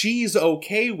not she's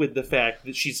okay with the fact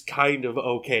that she's kind of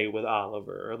okay with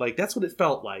Oliver. Like, that's what it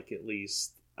felt like, at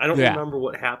least. I don't remember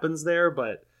what happens there,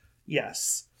 but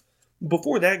yes.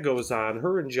 Before that goes on,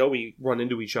 her and Joey run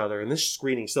into each other, and this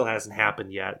screening still hasn't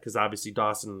happened yet, because obviously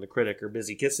Dawson and the critic are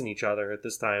busy kissing each other at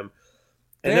this time.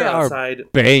 And they're outside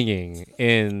banging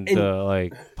in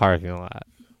the parking lot.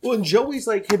 Well, and Joey's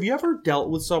like, have you ever dealt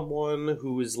with someone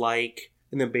who is like,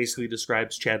 and then basically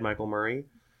describes Chad Michael Murray?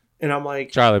 And I'm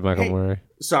like, Charlie Michael Murray.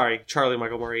 Sorry, Charlie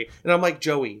Michael Murray. And I'm like,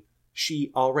 Joey,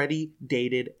 she already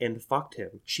dated and fucked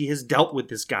him. She has dealt with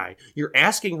this guy. You're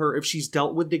asking her if she's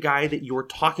dealt with the guy that you're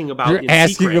talking about in secret. You're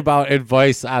asking about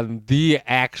advice on the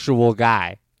actual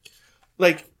guy.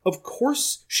 Like, of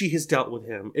course she has dealt with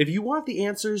him. If you want the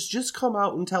answers, just come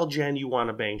out and tell Jen you want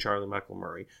to bang Charlie Michael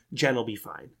Murray. Jen will be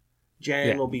fine.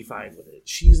 Jen will be fine with it.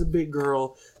 She's a big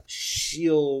girl.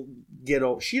 She'll get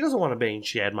over. She doesn't want to bang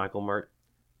Charlie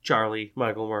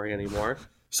Michael Murray anymore.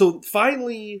 So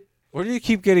finally, where do you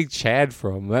keep getting Chad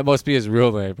from? That must be his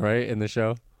real name, right? In the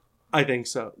show? I think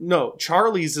so. No,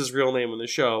 Charlie's his real name in the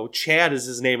show. Chad is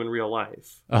his name in real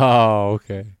life. Oh,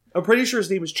 okay. I'm pretty sure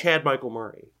his name is Chad Michael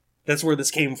Murray. That's where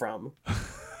this came from.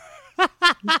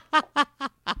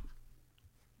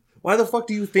 Why the fuck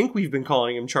do you think we've been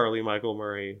calling him Charlie Michael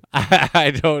Murray?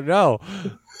 I don't know.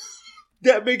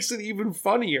 That makes it even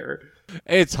funnier.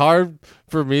 It's hard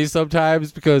for me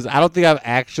sometimes because I don't think I've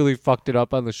actually fucked it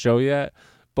up on the show yet,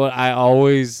 but I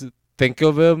always think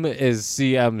of him as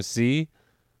CMC,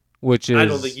 which is I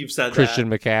don't think you've said Christian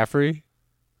that. McCaffrey.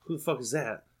 Who the fuck is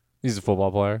that? He's a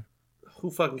football player.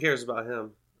 Who fucking cares about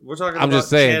him? We're talking I'm about just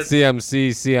saying, CMC,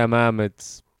 CMM,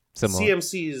 it's similar.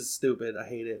 CMC is stupid. I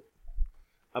hate it.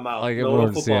 I'm out. Like no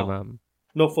more football. CMM.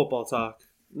 No football talk.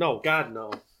 No, God,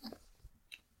 no.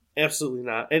 Absolutely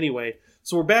not. Anyway,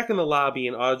 so we're back in the lobby,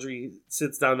 and Audrey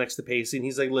sits down next to Pacey, and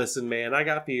he's like, listen, man, I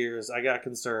got fears. I got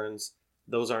concerns.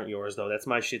 Those aren't yours, though. That's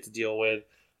my shit to deal with.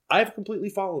 I've completely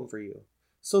fallen for you.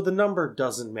 So the number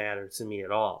doesn't matter to me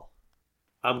at all.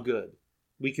 I'm good.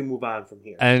 We can move on from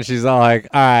here. And she's all like,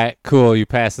 all right, cool, you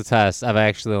passed the test. I've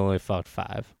actually only fucked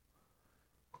 5.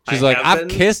 She's like, I've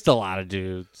kissed a lot of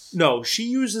dudes. No, she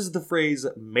uses the phrase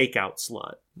makeout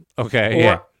slut. Okay,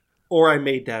 yeah. Or I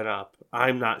made that up.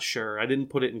 I'm not sure. I didn't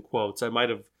put it in quotes. I might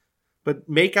have. But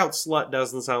makeout slut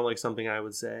doesn't sound like something I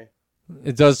would say.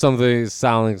 It does sound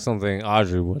like something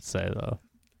Audrey would say, though.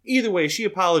 Either way, she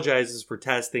apologizes for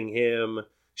testing him.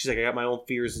 She's like, I got my own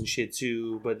fears and shit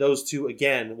too. But those two,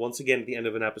 once again, at the end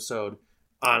of an episode,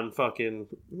 on fucking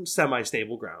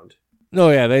semi-stable ground. No,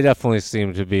 yeah, they definitely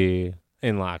seem to be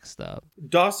in lockstep.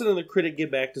 Dawson and the critic get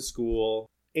back to school.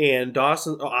 And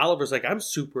Oliver's like, I'm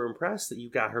super impressed that you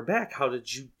got her back. How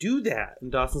did you do that?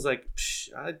 And Dawson's like,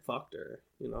 I fucked her,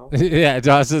 you know? Yeah,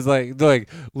 Dawson's like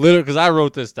literally, because I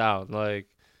wrote this down. Like,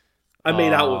 I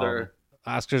made out with her.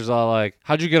 Oscar's all like,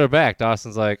 how'd you get her back?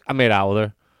 Dawson's like, I made out with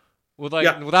her.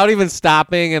 Without even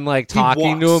stopping and like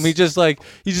talking to him, he just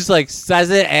says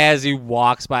it as he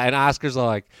walks by. And Oscar's all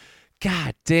like,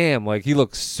 God damn, like he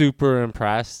looks super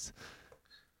impressed.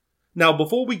 Now,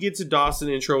 before we get to Dawson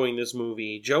introing this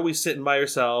movie, Joey's sitting by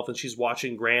herself and she's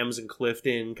watching Grams and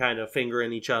Clifton kind of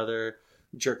fingering each other,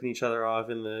 jerking each other off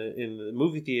in the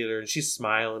movie theater, and she's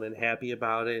smiling and happy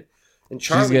about it. And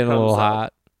Charlie she's getting comes a little up.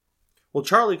 hot. Well,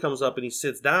 Charlie comes up and he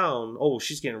sits down. Oh,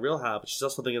 she's getting real hot, but she's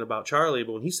also thinking about Charlie.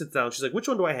 But when he sits down, she's like, which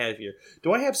one do I have here?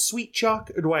 Do I have Sweet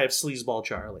Chuck or do I have Sleazeball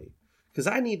Charlie? Because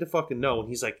I need to fucking know. And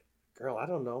he's like, girl, I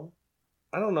don't know.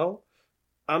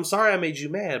 I'm sorry I made you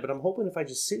mad, but I'm hoping if I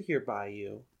just sit here by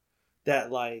you,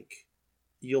 that, like,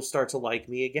 you'll start to like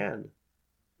me again.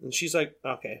 And she's like,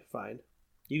 okay, fine.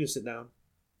 You can sit down.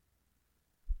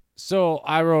 So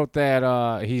I wrote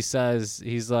that he says,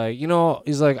 he's like,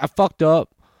 I fucked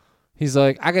up. He's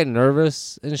like, I get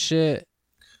nervous and shit.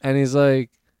 And he's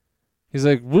like,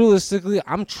 realistically,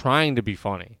 I'm trying to be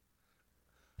funny.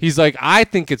 He's like, I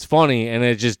think it's funny, and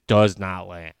it just does not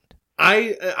land.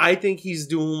 I think he's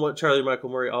doing what Charlie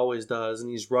Michael Murray always does, and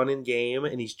he's running game,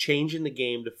 and he's changing the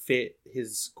game to fit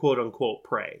his quote-unquote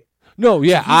prey. No,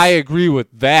 yeah, I agree with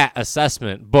that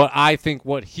assessment, but I think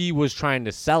what he was trying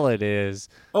to sell it is...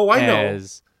 Oh, I know.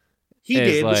 He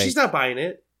did, like, but she's not buying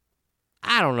it.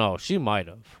 I don't know. She might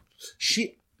have.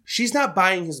 She's not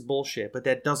buying his bullshit, but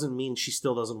that doesn't mean she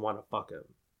still doesn't want to fuck him.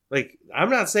 Like, I'm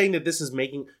not saying that this is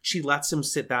making... She lets him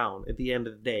sit down at the end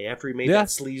of the day after he made that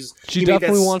sleaze... She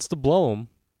definitely wants to blow him.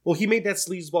 Well, he made that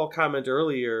sleazeball comment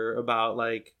earlier about,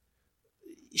 like...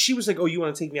 She was like, oh, you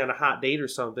want to take me on a hot date or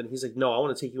something? He's like, no, I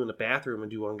want to take you in the bathroom and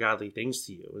do ungodly things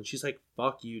to you. And she's like,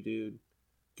 fuck you, dude.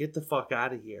 Get the fuck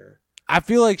out of here. I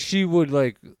feel like she would,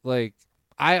 like...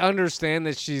 I understand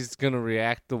that she's going to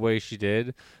react the way she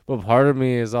did, but part of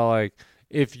me is all like...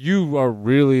 If you are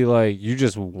really like, you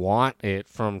just want it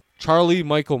from Charlie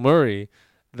Michael Murray,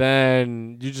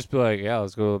 then you just be like, yeah,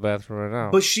 let's go to the bathroom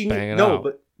right now.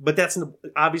 But but that's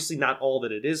obviously not all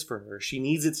that it is for her. She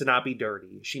needs it to not be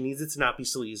dirty. She needs it to not be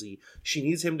sleazy. She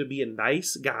needs him to be a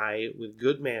nice guy with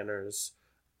good manners,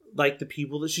 like the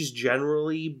people that she's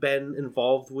generally been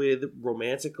involved with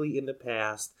romantically in the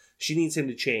past. She needs him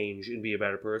to change and be a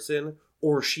better person,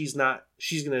 or she's going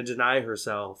to deny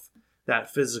herself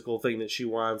that physical thing that she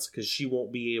wants because she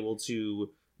won't be able to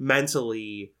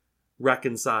mentally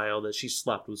reconcile that she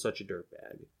slept with such a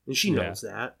dirtbag. And she knows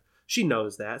that. She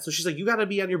knows that. So she's like, you got to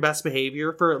be on your best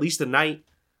behavior for at least a night.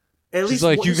 She's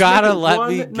like, you got to let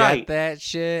me get that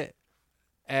shit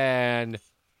and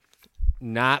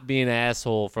not be an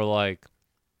asshole for like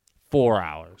 4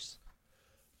 hours.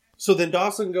 So then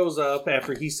Dawson goes up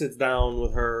after he sits down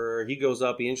with her. He goes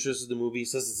up, he introduces the movie, he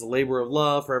says it's a labor of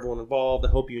love for everyone involved. I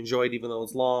hope you enjoyed even though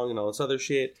it's long and all this other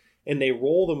shit. And they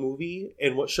roll the movie,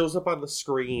 and what shows up on the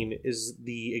screen is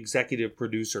the executive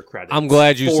producer credits. I'm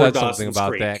glad you said something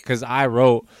about that, because I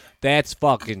wrote, that's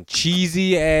fucking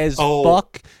cheesy as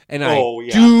fuck, and I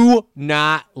do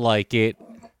not like it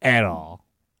at all.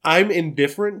 I'm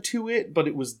indifferent to it, but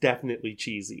it was definitely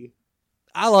cheesy.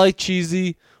 I like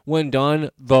cheesy when done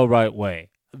the right way.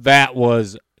 That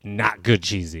was not good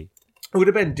cheesy. It would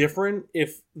have been different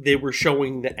if they were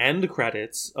showing the end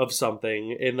credits of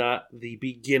something and not the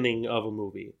beginning of a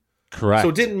movie. Correct. So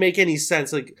it didn't make any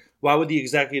sense. Like, why would the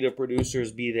executive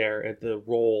producers be there at the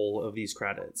roll of these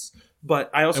credits?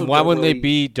 But I also and why wouldn't they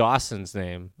be Dawson's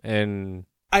name? And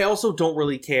I also don't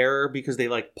really care because they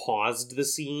like paused the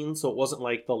scene, so it wasn't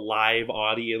like the live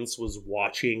audience was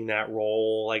watching that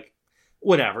roll. Like,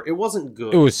 whatever. It wasn't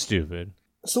good. It was stupid.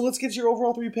 So let's get your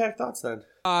overall 3-pack thoughts then.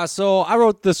 So I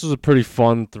wrote this was a pretty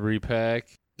fun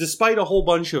 3-pack. Despite a whole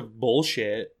bunch of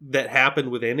bullshit that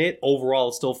happened within it, overall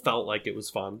it still felt like it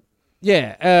was fun.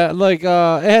 Yeah, it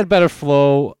had better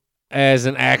flow as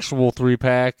an actual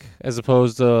 3-pack as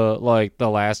opposed to like the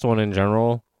last one in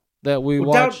general that we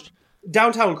watched.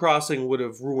 Downtown Crossing would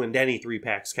have ruined any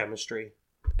 3-pack's chemistry.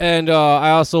 And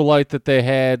I also liked that they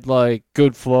had like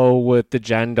good flow with the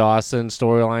Jen Dawson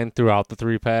storyline throughout the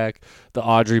 3-pack, the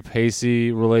Audrey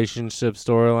Pacey relationship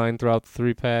storyline throughout the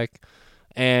 3-pack,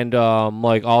 and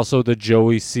like also the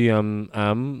Joey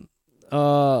CMM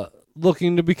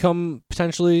looking to become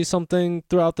potentially something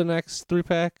throughout the next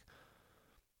 3-pack,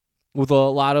 with a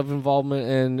lot of involvement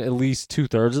in at least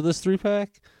 2/3 of this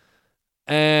 3-pack,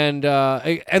 and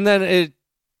then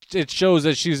it shows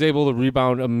that she's able to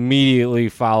rebound immediately,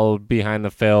 followed behind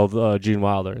the failed Gene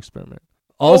Wilder experiment.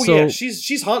 Also, oh yeah,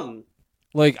 she's hunting.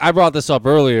 Like I brought this up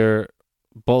earlier,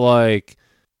 but like,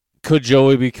 could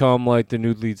Joey become like the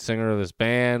new lead singer of this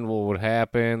band? What would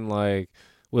happen? Like,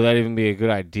 would that even be a good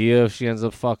idea if she ends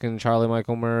up fucking Charlie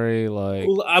Michael Murray? Like,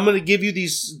 well, I'm gonna give you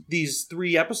these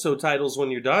 3 episode titles when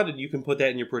you're done, and you can put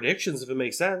that in your predictions if it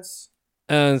makes sense.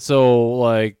 And so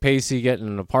like Pacey getting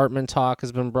an apartment talk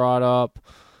has been brought up.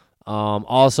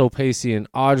 Also, Pacey and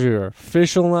Audrey are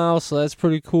official now, so that's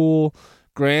pretty cool.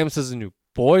 Grams has a new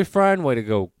boyfriend. Way to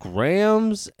go,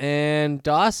 Grams. And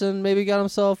Dawson maybe got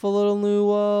himself a little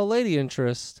new lady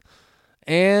interest.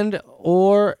 And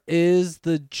or is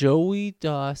the Joey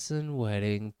Dawson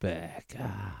wedding back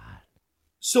on?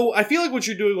 So I feel like what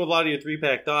you're doing with a lot of your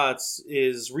 3-pack thoughts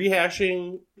is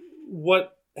rehashing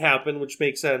what happened, which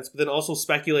makes sense, but then also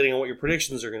speculating on what your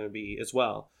predictions are going to be as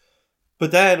well.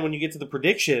 But then when you get to the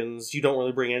predictions, you don't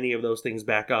really bring any of those things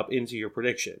back up into your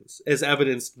predictions, as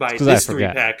evidenced by this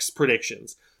 3-pack's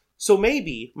predictions. So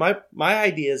maybe my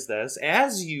idea is this: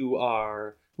 as you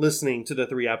are listening to the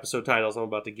 3 episode titles I'm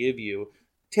about to give you,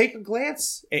 take a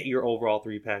glance at your overall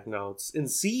 3-pack notes and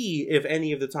see if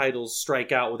any of the titles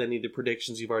strike out with any of the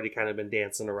predictions you've already kind of been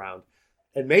dancing around.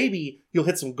 And maybe you'll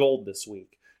hit some gold this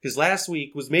week, because last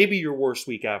week was maybe your worst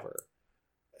week ever.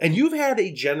 And you've had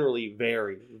a generally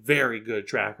very, very good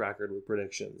track record with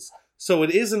predictions. So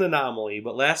it is an anomaly,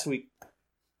 but last week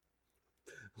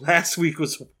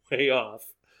was way off.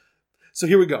 So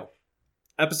here we go.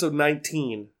 Episode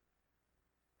 19.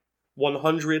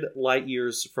 100 Light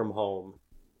Years from Home.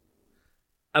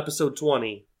 Episode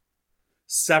 20.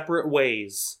 Separate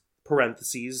Ways,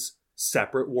 parentheses,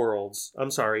 separate worlds. I'm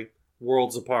sorry,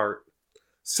 worlds apart.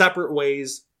 Separate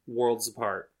Ways, worlds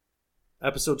apart.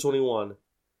 Episode 21.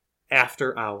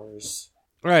 After Hours.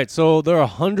 All right, so they're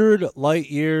 100 light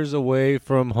years away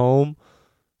from home,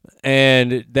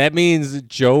 and that means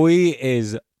Joey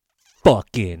is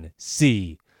fucking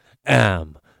CMM.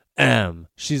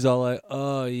 She's all like,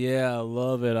 oh yeah, I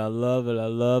love it, I love it, I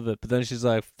love it. But then she's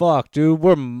like, fuck, dude,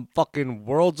 we're fucking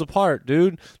worlds apart,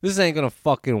 dude. This ain't gonna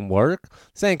fucking work.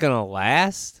 This ain't gonna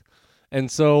last. And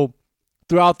so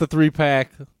throughout the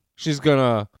 3-pack, she's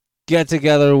gonna get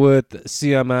together with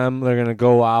CMM. They're gonna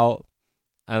go out,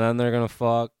 and then they're gonna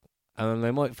fuck, and then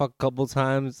they might fuck a couple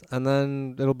times, and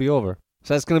then it'll be over.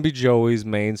 So that's gonna be Joey's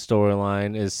main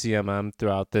storyline, is CMM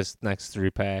throughout this next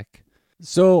 3-pack.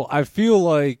 So I feel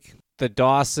like the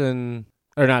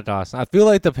I feel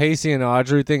like the Pacey and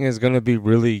Audrey thing is gonna be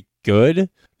really good.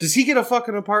 Does he get a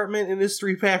fucking apartment in this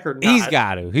 3-pack or not? He's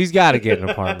got to get an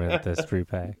apartment at this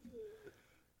 3-pack.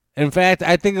 In fact,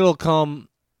 I think it'll come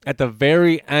at the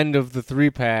very end of the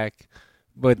 3-pack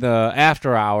with the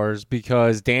After Hours,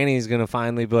 because Danny's going to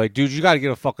finally be like, dude, you got to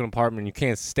get a fucking apartment. You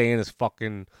can't stay in this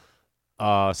fucking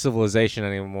civilization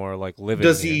anymore, like living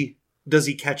here. Does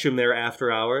he catch him there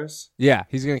after hours? Yeah,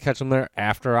 he's going to catch him there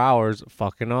after hours,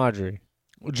 fucking Audrey.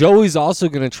 Joey's also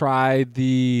going to try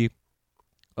the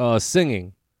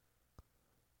singing.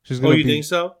 She's gonna think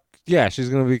so? Yeah, she's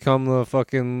going to become the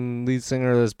fucking lead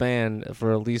singer of this band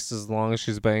for at least as long as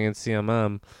she's banging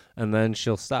CMM, and then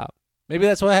she'll stop. Maybe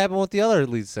that's what happened with the other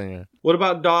lead singer. What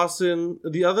about Dawson?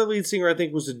 The other lead singer, I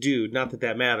think, was a dude. Not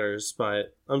that matters,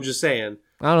 but I'm just saying.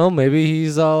 I don't know. Maybe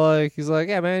he's like,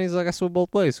 yeah, man. He's like, I swim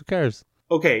both ways. Who cares?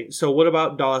 Okay, so what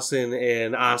about Dawson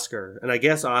and Oscar? And I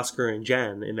guess Oscar and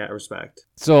Jen in that respect.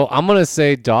 So I'm gonna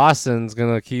say Dawson's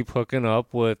gonna keep hooking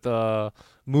up with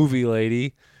movie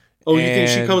lady. Oh, you think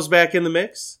she comes back in the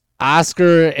mix?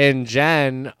 Oscar and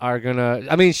Jen are gonna.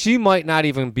 I mean, she might not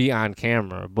even be on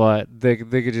camera, but they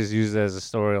could just use it as a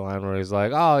storyline where he's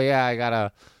like, "Oh yeah, I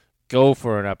gotta go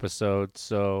for an episode,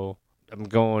 so I'm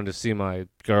going to see my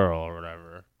girl or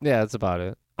whatever." Yeah, that's about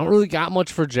it. I don't really got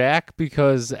much for Jack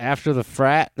because after the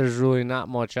frat, there's really not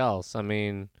much else. I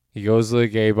mean, he goes to the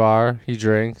gay bar, he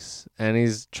drinks, and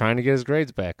he's trying to get his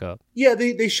grades back up. Yeah,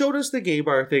 they showed us the gay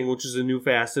bar thing, which is a new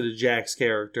facet of Jack's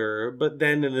character. But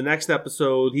then in the next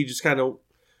episode, he just kind of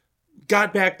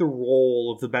got back the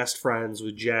role of the best friends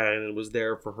with Jen and was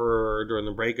there for her during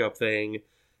the breakup thing.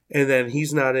 And then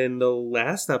he's not in the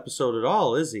last episode at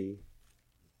all, is he?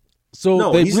 So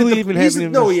No, they he's really at the- even he's- haven't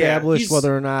even no, yeah, established he's-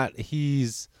 whether or not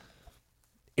he's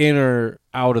in or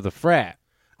out of the frat.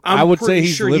 I'm I would say pretty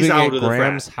he's sure living out at of the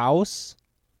Graham's frat. house.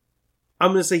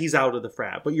 I'm going to say he's out of the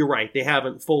frat, but you're right. They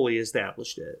haven't fully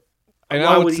established it. And Why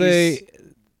I would would he say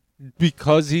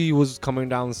because he was coming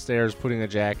down the stairs putting a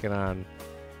jacket on,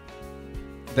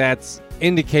 that's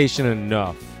indication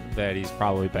enough that he's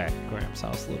probably back at Graham's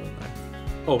house living there.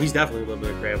 Oh, he's definitely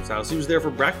living at Graham's house. He was there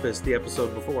for breakfast the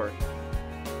episode before.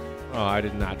 Oh, I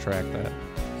did not track that.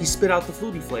 He spit out the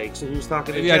Flutie Flakes, and he was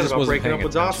talking to Maybe I Jen just about wasn't breaking paying up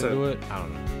with attention Dawson. to it. I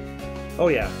don't know. Oh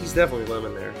yeah, he's definitely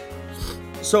living there.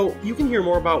 So you can hear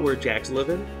more about where Jack's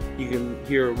living. You can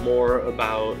hear more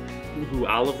about who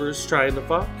Oliver's trying to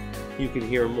fuck. You can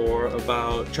hear more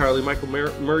about Charlie Michael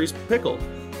Murray's pickle.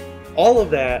 All of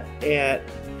that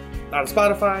on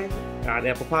Spotify, on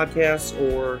Apple Podcasts,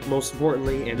 or most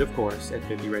importantly, and of course, at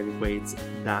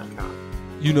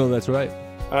 50ratingquades.com. You know that's right.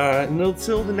 And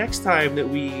until the next time that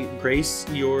we grace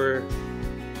your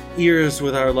ears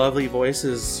with our lovely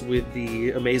voices with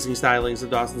the amazing stylings of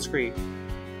Dawson's Creek.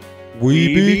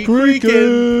 We be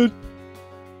creaking.